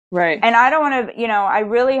 Right. And I don't want to, you know, I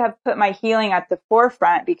really have put my healing at the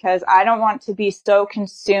forefront because I don't want to be so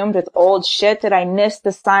consumed with old shit that I miss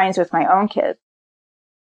the signs with my own kids.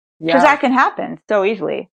 Because that can happen so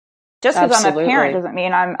easily. Just because I'm a parent doesn't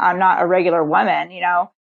mean I'm not a regular woman, you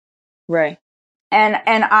know? Right. And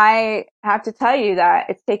I have to tell you that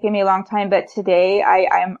it's taken me a long time, but today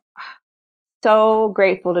I'm so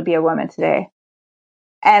grateful to be a woman today.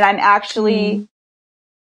 And I'm actually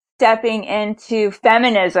stepping into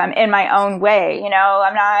feminism in my own way. You know,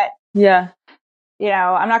 I'm not, you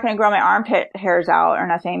know, I'm not going to grow my armpit hairs out or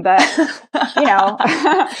nothing, but, you know,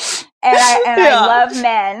 I love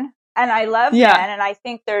men and I love men. And I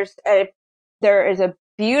think there is a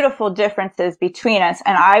beautiful differences between us.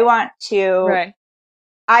 And I want to,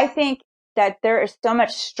 I think that there is so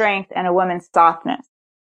much strength in a woman's softness.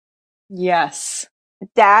 Yes.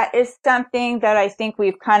 That is something that I think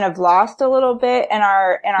we've kind of lost a little bit in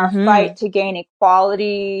our fight to gain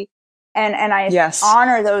equality. And I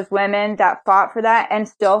honor those women that fought for that and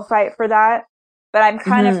still fight for that. But I'm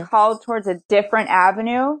kind of called towards a different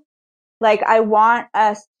avenue. Like, I want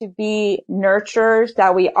us to be nurturers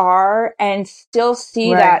that we are and still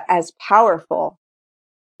see that as powerful.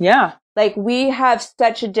 Yeah. Like, we have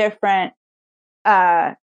such a different,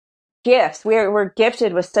 gifts. We're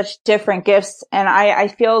gifted with such different gifts. And I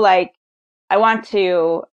feel like I want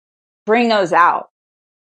to bring those out,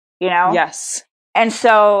 you know? Yes. And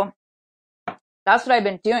so that's what I've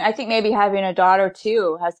been doing. I think maybe having a daughter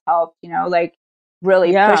too has helped, you know, like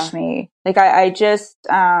really push me. Like I just,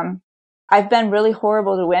 I've been really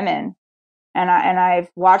horrible to women and I've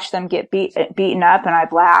watched them get beaten up and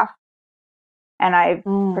I've laughed and I've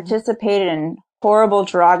participated in horrible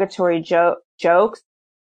derogatory jokes.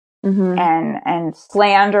 And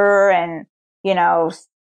slander and, you know,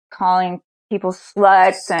 calling people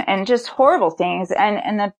sluts and just horrible things.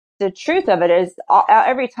 And the truth of it is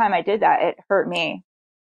every time I did that, it hurt me.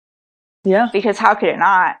 Yeah. Because how could it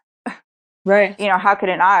not? Right. You know, how could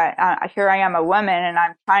it not? Here I am, a woman, and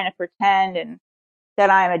I'm trying to pretend and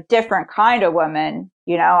that I'm a different kind of woman.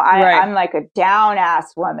 You know, I'm like a down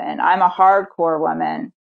ass woman. I'm a hardcore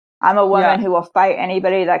woman. I'm a woman who will fight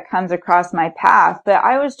anybody that comes across my path, but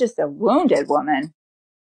I was just a wounded woman.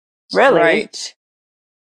 Really. Right.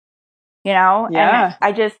 You know, and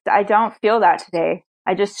I don't feel that today.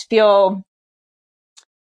 I just feel,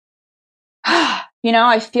 you know,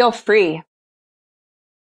 I feel free.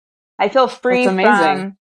 I feel free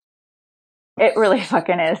from, it really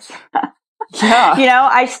fucking is. Yeah. You know,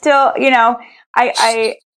 I still, you know,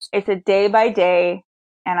 it's a day by day.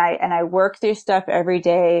 And I work through stuff every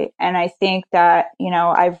day. And I think that, you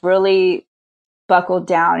know, I've really buckled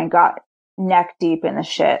down and got neck deep in the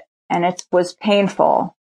shit. And it was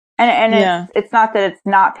painful. And it's not that it's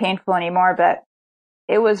not painful anymore, but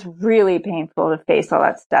it was really painful to face all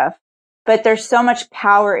that stuff. But there's so much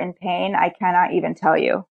power in pain, I cannot even tell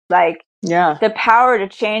you. Like, the power to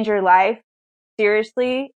change your life,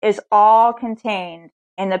 seriously, is all contained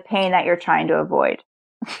in the pain that you're trying to avoid.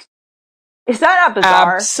 Is that not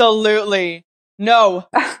bizarre? Absolutely. No.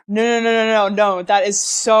 No. That is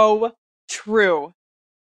so true.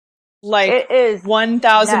 Like, it is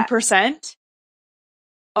 1000%.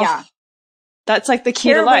 Yeah. That's like the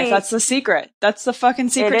key to life. That's the secret. That's the fucking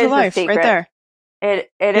secret to life right there.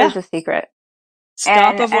 It is a secret.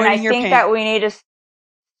 Stop avoiding and I your think pain. that we need to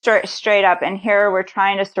straight up. And here we're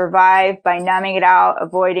trying to survive by numbing it out,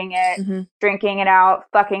 avoiding it, drinking it out,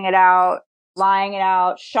 fucking it out, lying it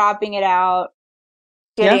out, shopping it out,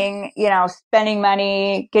 getting, spending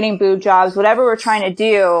money, getting boob jobs, whatever we're trying to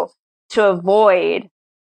do to avoid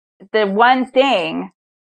the one thing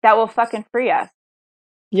that will fucking free us.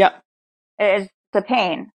 Yep. It's the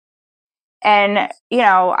pain. And,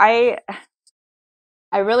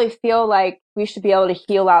 I really feel like we should be able to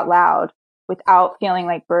heal out loud without feeling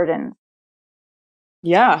like burdens.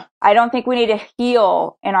 Yeah. I don't think we need to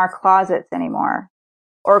heal in our closets anymore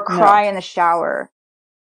or cry in the shower.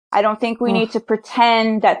 I don't think we need to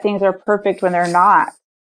pretend that things are perfect when they're not.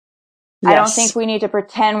 Yes. I don't think we need to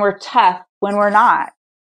pretend we're tough when we're not,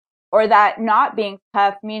 or that not being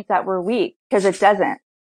tough means that we're weak, because it doesn't.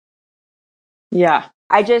 Yeah.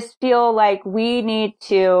 I just feel like we need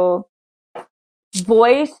to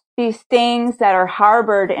voice these things that are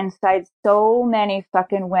harbored inside so many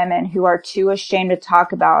fucking women who are too ashamed to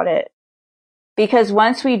talk about it. Because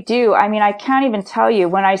once we do, I can't even tell you,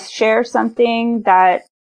 when I share something that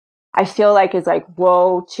I feel like is like,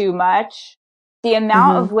 whoa, too much, the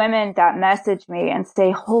amount of women that message me and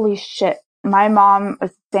say, holy shit, my mom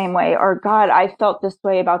was the same way, or God, I felt this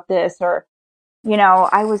way about this, or,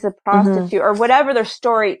 I was a prostitute, or whatever their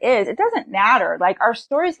story is. It doesn't matter. Like, our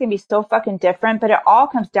stories can be so fucking different, but it all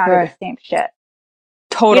comes down to the same shit.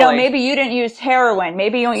 Totally. Maybe you didn't use heroin.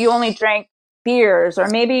 Maybe you only drank beers, or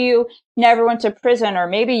maybe you never went to prison, or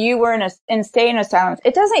maybe you were in a insane asylum.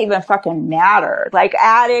 It doesn't even fucking matter. Like,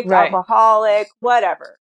 addict, alcoholic,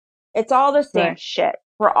 whatever. It's all the same shit.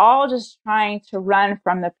 We're all just trying to run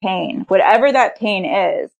from the pain, whatever that pain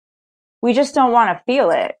is. We just don't want to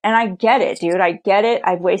feel it. And I get it, dude. I get it.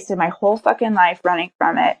 I've wasted my whole fucking life running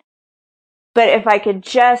from it. But if I could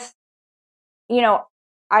just,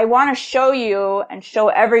 I want to show you and show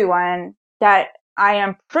everyone that I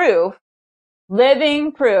am proof,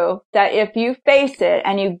 living proof, that if you face it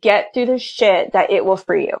and you get through the shit, that it will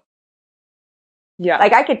free you. Yeah.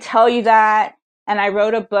 Like, I could tell you that, and I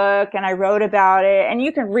wrote a book and I wrote about it, and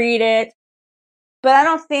you can read it, but I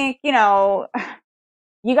don't think,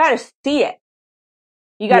 you got to see it.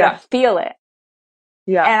 You got to feel it.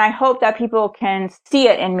 Yeah. And I hope that people can see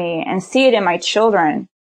it in me, and see it in my children,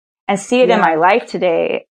 and see it in my life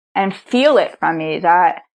today, and feel it from me,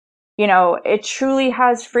 that, it truly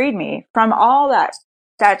has freed me from all that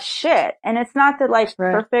shit. And it's not that life's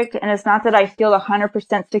perfect, and it's not that I feel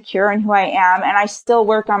 100% secure in who I am, and I still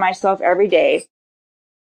work on myself every day.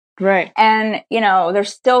 Right. And,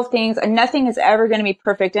 there's still things, and nothing is ever going to be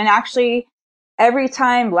perfect. And actually, every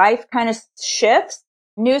time life kind of shifts,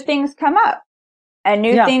 new things come up, and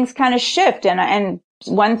new things kind of shift. And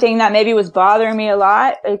one thing that maybe was bothering me a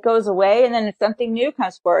lot, it goes away, and then something new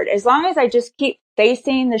comes forward. As long as I just keep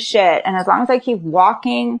facing the shit, and as long as I keep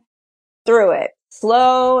walking through it,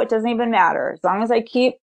 slow, it doesn't even matter. As long as I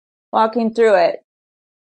keep walking through it,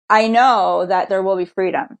 I know that there will be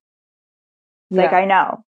freedom. Like, I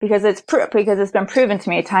know, because it's been proven to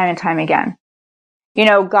me time and time again.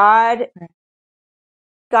 God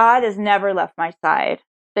has never left my side.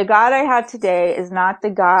 The God I have today is not the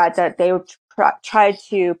God that they tried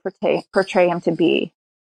to portray him to be.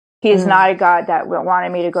 He is not a God that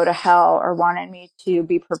wanted me to go to hell, or wanted me to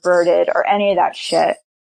be perverted, or any of that shit.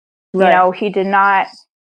 Right.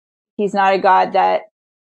 He's not a God that,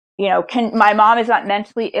 my mom is not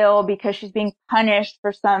mentally ill because she's being punished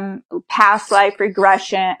for some past life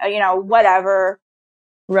regression, whatever.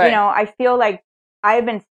 Right. I feel like I've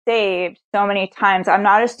been saved so many times. I'm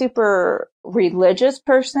not a super religious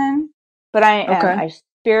person, but I am a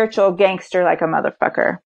spiritual gangster like a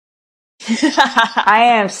motherfucker.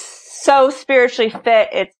 I am so spiritually fit.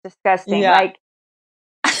 It's disgusting. Yeah. Like,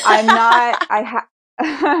 I'm not,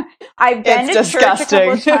 I've been to church a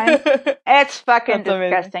couple of times. It's fucking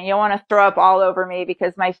disgusting. You'll want to throw up all over me,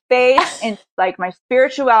 because my faith and like my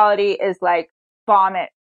spirituality is like vomit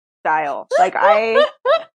style. Like,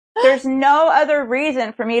 there's no other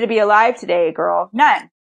reason for me to be alive today, girl. None.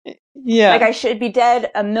 Yeah. Like, I should be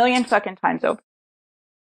dead a million fucking times over.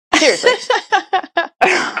 Seriously.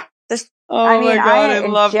 My God, I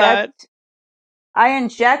love that. I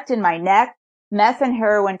inject in my neck meth and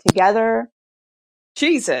heroin together.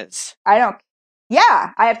 Jesus. I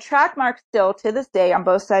have track marks still to this day on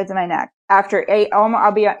both sides of my neck after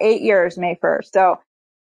I'll be 8 years May 1st. So,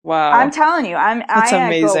 wow. I'm telling you, That's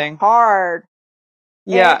amazing. Go hard.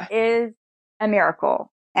 Yeah. It is a miracle.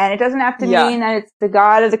 And it doesn't have to mean that it's the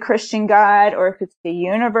God of the Christian God, or if it's the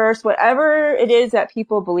universe, whatever it is that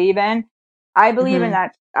people believe in. I believe in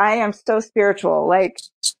that. I am so spiritual. Like,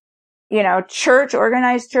 church,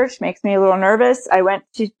 organized church makes me a little nervous. I went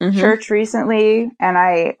to church recently and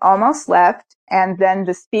I almost left. And then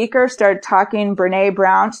the speaker started quoting Brene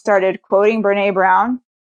Brown.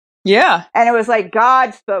 Yeah. And it was like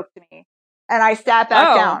God spoke to me. And I sat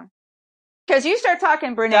back down. Because you start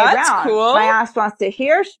talking Brene Brown. Cool. My ass wants to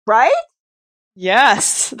hear, right?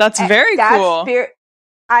 Yes. That's very cool.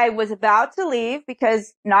 I was about to leave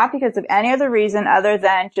not because of any other reason other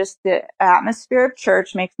than just the atmosphere of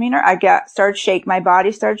church makes me nervous. My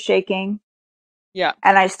body started shaking. Yeah.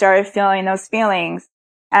 And I started feeling those feelings.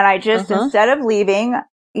 And I just, instead of leaving,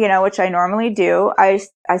 which I normally do, I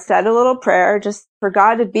said a little prayer just for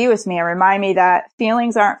God to be with me and remind me that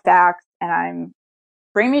feelings aren't facts and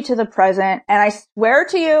bring me to the present. And I swear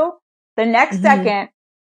to you, the next second,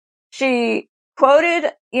 she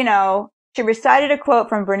quoted, she recited a quote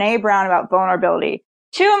from Brene Brown about vulnerability.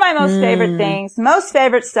 Two of my most favorite things, most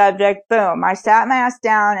favorite subject, boom. I sat my ass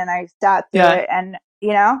down and I sat through it. And,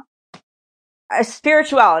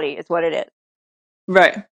 spirituality is what it is.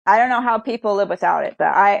 Right. I don't know how people live without it,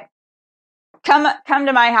 but come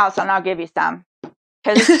to my house and I'll give you some.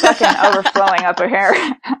 Cause it's fucking overflowing over here.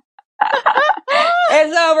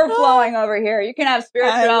 It's overflowing over here. You can have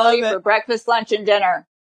spirituality for breakfast, lunch, and dinner.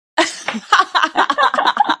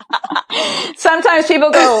 Sometimes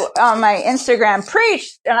people go on my Instagram,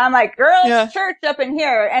 preach, and I'm like, girl, it's church up in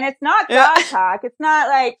here. And it's not God talk. It's not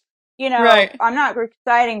like, I'm not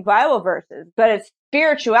reciting Bible verses, but it's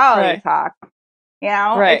spirituality talk.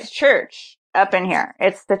 It's church up in here.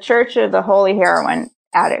 It's the church of the holy heroin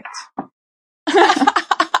addict.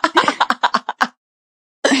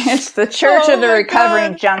 It's the church of the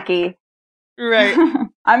recovering junkie. Right.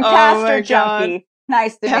 I'm Pastor Junkie.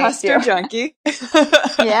 Nice to meet you. Pastor Junkie.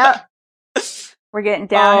 Yep. We're getting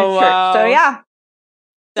down to church. Wow. So yeah.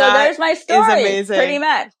 So there's my story. Is amazing. Pretty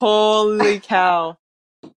much. Holy cow.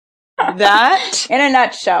 That in a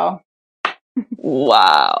nutshell.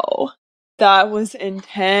 Wow. That was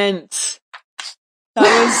intense. That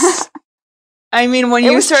was I mean, when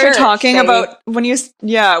you started talking about when you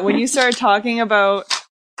started talking about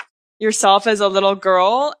yourself as a little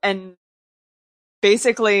girl and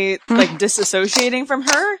basically like disassociating from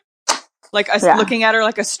her, like looking at her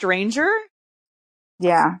like a stranger.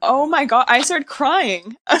 Yeah. Oh my God. I started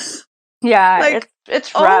crying. Yeah. Like,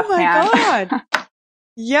 it's rough, oh my man. God.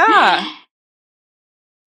 Yeah.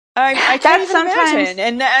 I can't even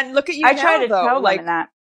imagine. And look at you now, try to tell women that.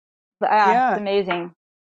 It's amazing.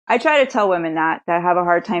 I try to tell women that have a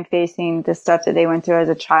hard time facing the stuff that they went through as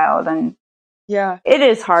a child. And it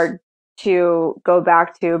is hard to go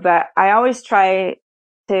back to, but I always try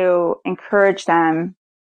to encourage them.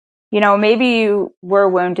 Maybe you were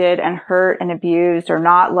wounded and hurt and abused or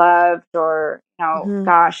not loved or,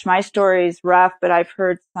 gosh, my story's rough, but I've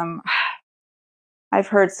heard some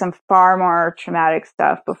far more traumatic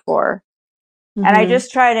stuff before. And I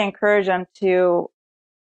just try to encourage them to,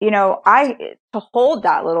 to hold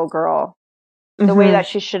that little girl the way that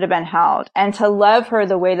she should have been held and to love her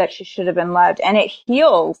the way that she should have been loved. And it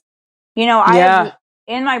heals. In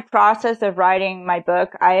my process of writing my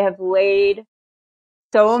book, I have laid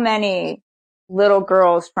so many little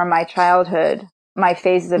girls from my childhood, my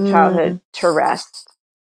phases of childhood to rest.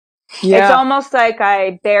 Yeah. It's almost like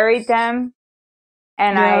I buried them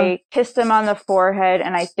and I kissed them on the forehead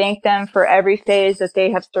and I thank them for every phase that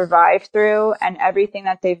they have survived through and everything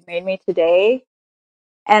that they've made me today.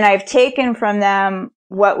 And I've taken from them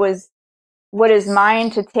what is mine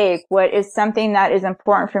to take, what is something that is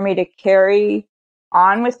important for me to carry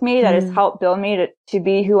on with me, that has helped build me to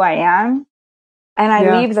be who I am. And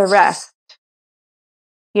I leave the rest.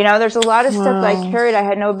 There's a lot of stuff that I carried I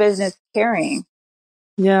had no business carrying.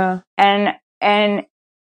 Yeah. And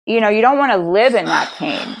you don't want to live in that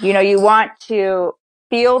pain. You want to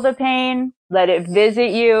feel the pain, let it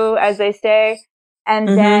visit you, as they say, and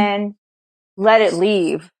then let it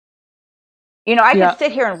leave. I could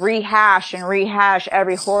sit here and rehash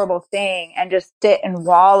every horrible thing and just sit and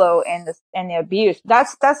wallow in the abuse.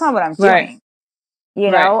 That's not what I'm doing.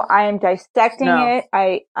 I am dissecting it.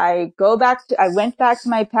 I went back to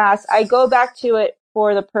my past. I go back to it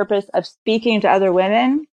for the purpose of speaking to other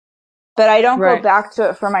women, but I don't go back to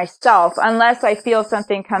it for myself unless I feel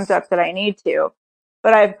something comes up that I need to.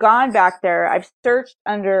 But I've gone back there. I've searched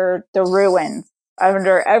under the ruins,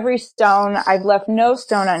 under every stone. I've left no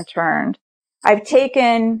stone unturned. I've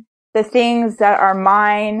taken the things that are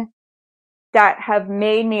mine that have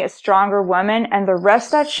made me a stronger woman, and the rest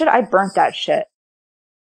of that shit, I burnt that shit.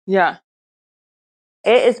 Yeah.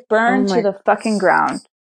 It is burned to the fucking ground.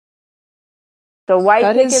 The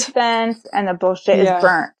white picket fence and the bullshit is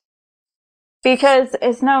burnt. Because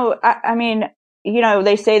it's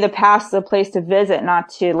they say the past is a place to visit, not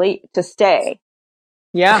to stay.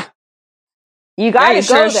 Yeah. You got to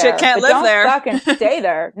go there. Shit can't live don't there. Fucking stay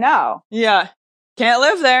there. No. Yeah. Can't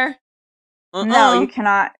live there. No, you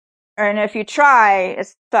cannot. And if you try,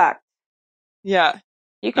 it's fucked. Yeah.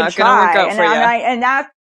 You can try. And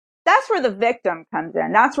that's where the victim comes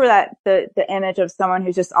in. That's where the image of someone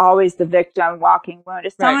who's just always the victim walking wound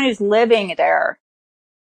is someone who's living there.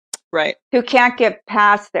 Right. Who can't get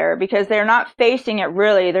past there because they're not facing it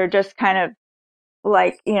really. They're just kind of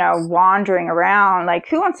like, wandering around. Like,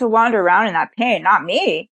 who wants to wander around in that pain? Not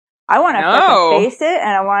me. I want to fucking face it,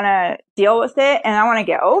 and I want to deal with it, and I want to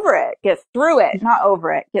get over it, get through it, not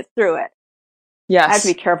over it, get through it. Yes. I have to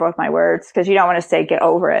be careful with my words because you don't want to say get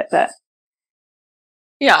over it, but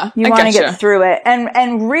yeah, you want to get through it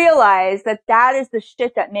and realize that is the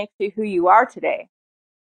shit that makes you who you are today.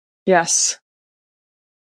 Yes.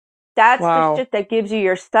 That's the shit that gives you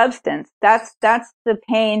your substance. That's the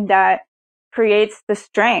pain that creates the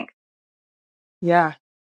strength. Yeah.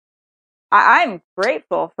 I'm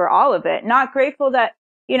grateful for all of it. Not grateful that,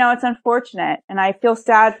 it's unfortunate. And I feel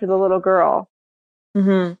sad for the little girl.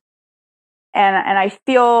 Mm-hmm. And I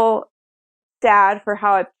feel sad for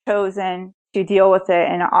how I've chosen to deal with it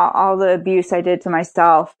and all the abuse I did to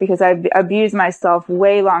myself, because I've abused myself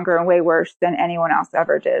way longer and way worse than anyone else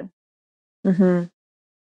ever did. Mm-hmm.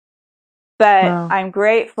 But I'm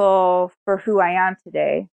grateful for who I am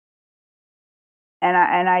today.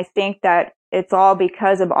 And I think that it's all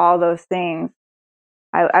because of all those things.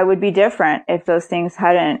 I would be different if those things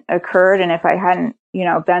hadn't occurred and if I hadn't,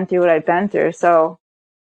 been through what I've been through. So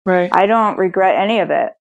I don't regret any of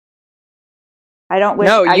it. I don't wish.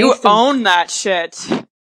 No, you own that shit.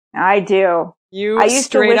 I do. I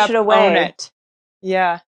used to wish it away. Own it.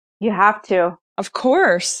 Yeah. You have to. Of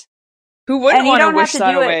course. Who wouldn't want to wish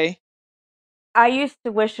that away? I used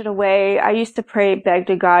to wish it away. I used to beg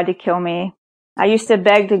to God to kill me. I used to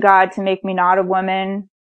beg to God to make me not a woman.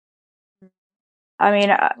 I mean,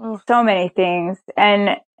 so many things.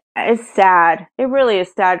 And it's sad. It really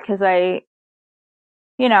is sad because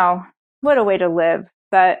what a way to live.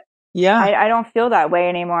 But yeah, I don't feel that way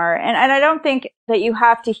anymore. And I don't think that you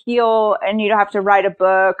have to heal and you don't have to write a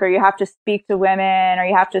book or you have to speak to women or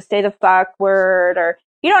you have to say the fuck word or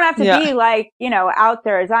you don't have to be like, out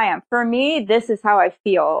there as I am. For me, this is how I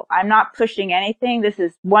feel. I'm not pushing anything. This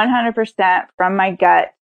is 100% from my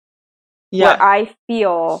gut. Yeah. What I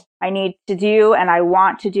feel I need to do and I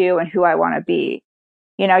want to do and who I want to be.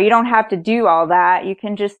 You don't have to do all that. You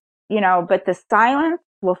can just, but the silence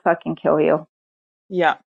will fucking kill you.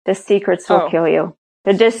 Yeah. The secrets will kill you.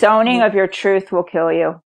 The disowning of your truth will kill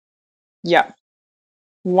you. Yeah.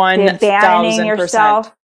 1,000%.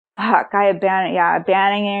 Yourself. Fuck,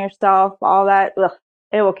 abandoning yourself, all that,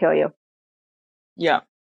 it will kill you. Yeah.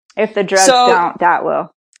 If the drugs don't, that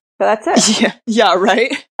will. So that's it. Yeah. Yeah,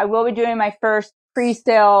 right? I will be doing my first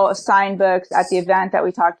pre-sale of signed books at the event that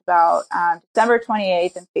we talked about, December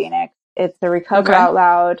 28th in Phoenix. It's the Recover Out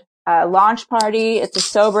Loud launch party. It's a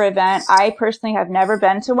sober event. I personally have never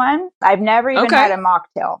been to one. I've never even had a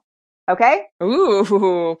mocktail. Okay?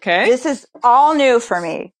 Ooh, okay. This is all new for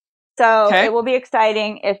me. So it will be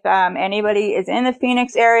exciting if anybody is in the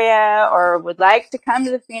Phoenix area or would like to come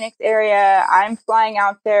to the Phoenix area. I'm flying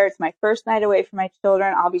out there. It's my first night away from my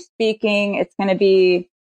children. I'll be speaking. There'll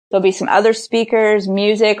be some other speakers,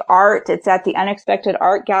 music, art. It's at the Unexpected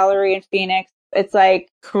Art Gallery in Phoenix. It's like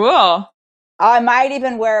cool. I might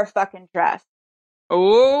even wear a fucking dress.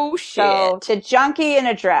 Oh shit. So the junkie in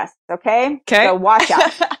a dress. Okay. Okay. So watch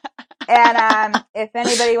out. And if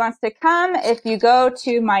anybody wants to come, if you go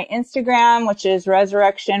to my Instagram, which is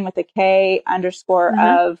resurrection with a K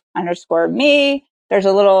 _ me, there's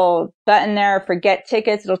a little button there for get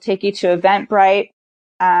tickets. It'll take you to Eventbrite.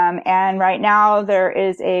 And right now there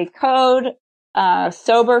is a code,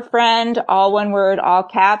 sober friend, all one word, all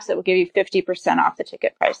caps, that will give you 50% off the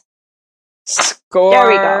ticket price. Score. There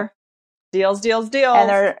we go. Deals.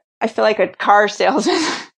 And I feel like a car salesman.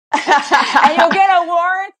 And you'll get a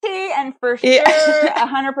warranty and for sure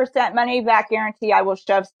 100% money back guarantee. I will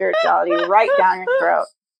shove spirituality right down your throat.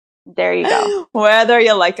 There you go. Whether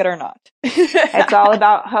you like it or not. It's all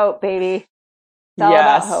about hope, baby. It's all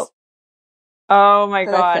about hope. Oh my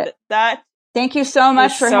God. Thank you so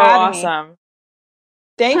much for having me. Awesome.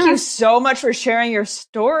 Thank you so much for sharing your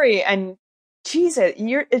story. And Jesus,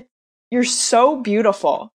 you're so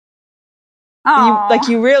beautiful.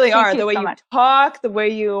 You really are. The way you talk, the way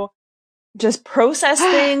you just process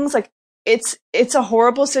things. Like it's a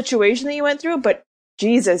horrible situation that you went through, but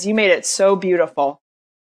Jesus, you made it so beautiful.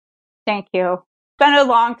 Thank you. It's been a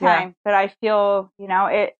long time, but I feel,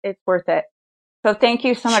 it's worth it. So thank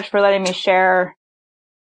you so much for letting me share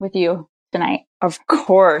with you tonight. Of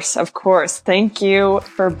course. Thank you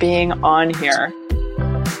for being on here.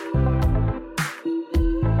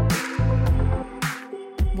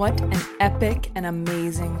 What an epic and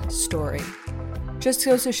amazing story. Just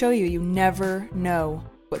goes to show you, you never know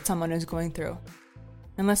what someone is going through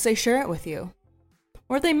unless they share it with you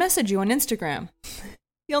or they message you on Instagram.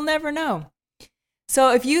 You'll never know.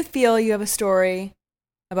 So if you feel you have a story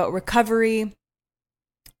about recovery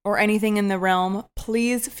or anything in the realm,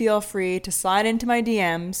 please feel free to slide into my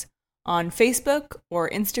DMs on Facebook or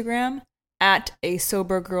Instagram at A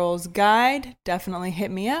Sober Girls Guide. Definitely hit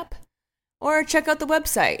me up. Or check out the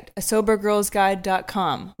website,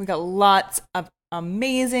 asobergirlsguide.com. We got lots of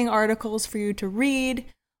amazing articles for you to read,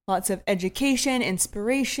 lots of education,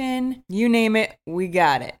 inspiration, you name it, we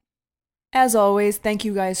got it. As always, thank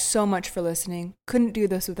you guys so much for listening. Couldn't do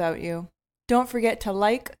this without you. Don't forget to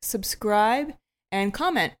like, subscribe, and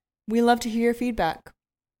comment. We love to hear your feedback.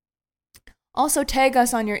 Also, tag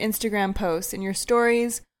us on your Instagram posts and your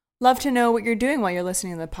stories. Love to know what you're doing while you're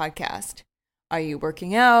listening to the podcast. Are you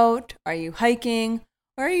working out? Are you hiking?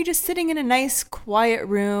 Or are you just sitting in a nice, quiet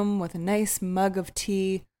room with a nice mug of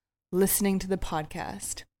tea, listening to the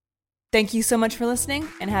podcast? Thank you so much for listening,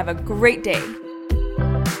 and have a great day.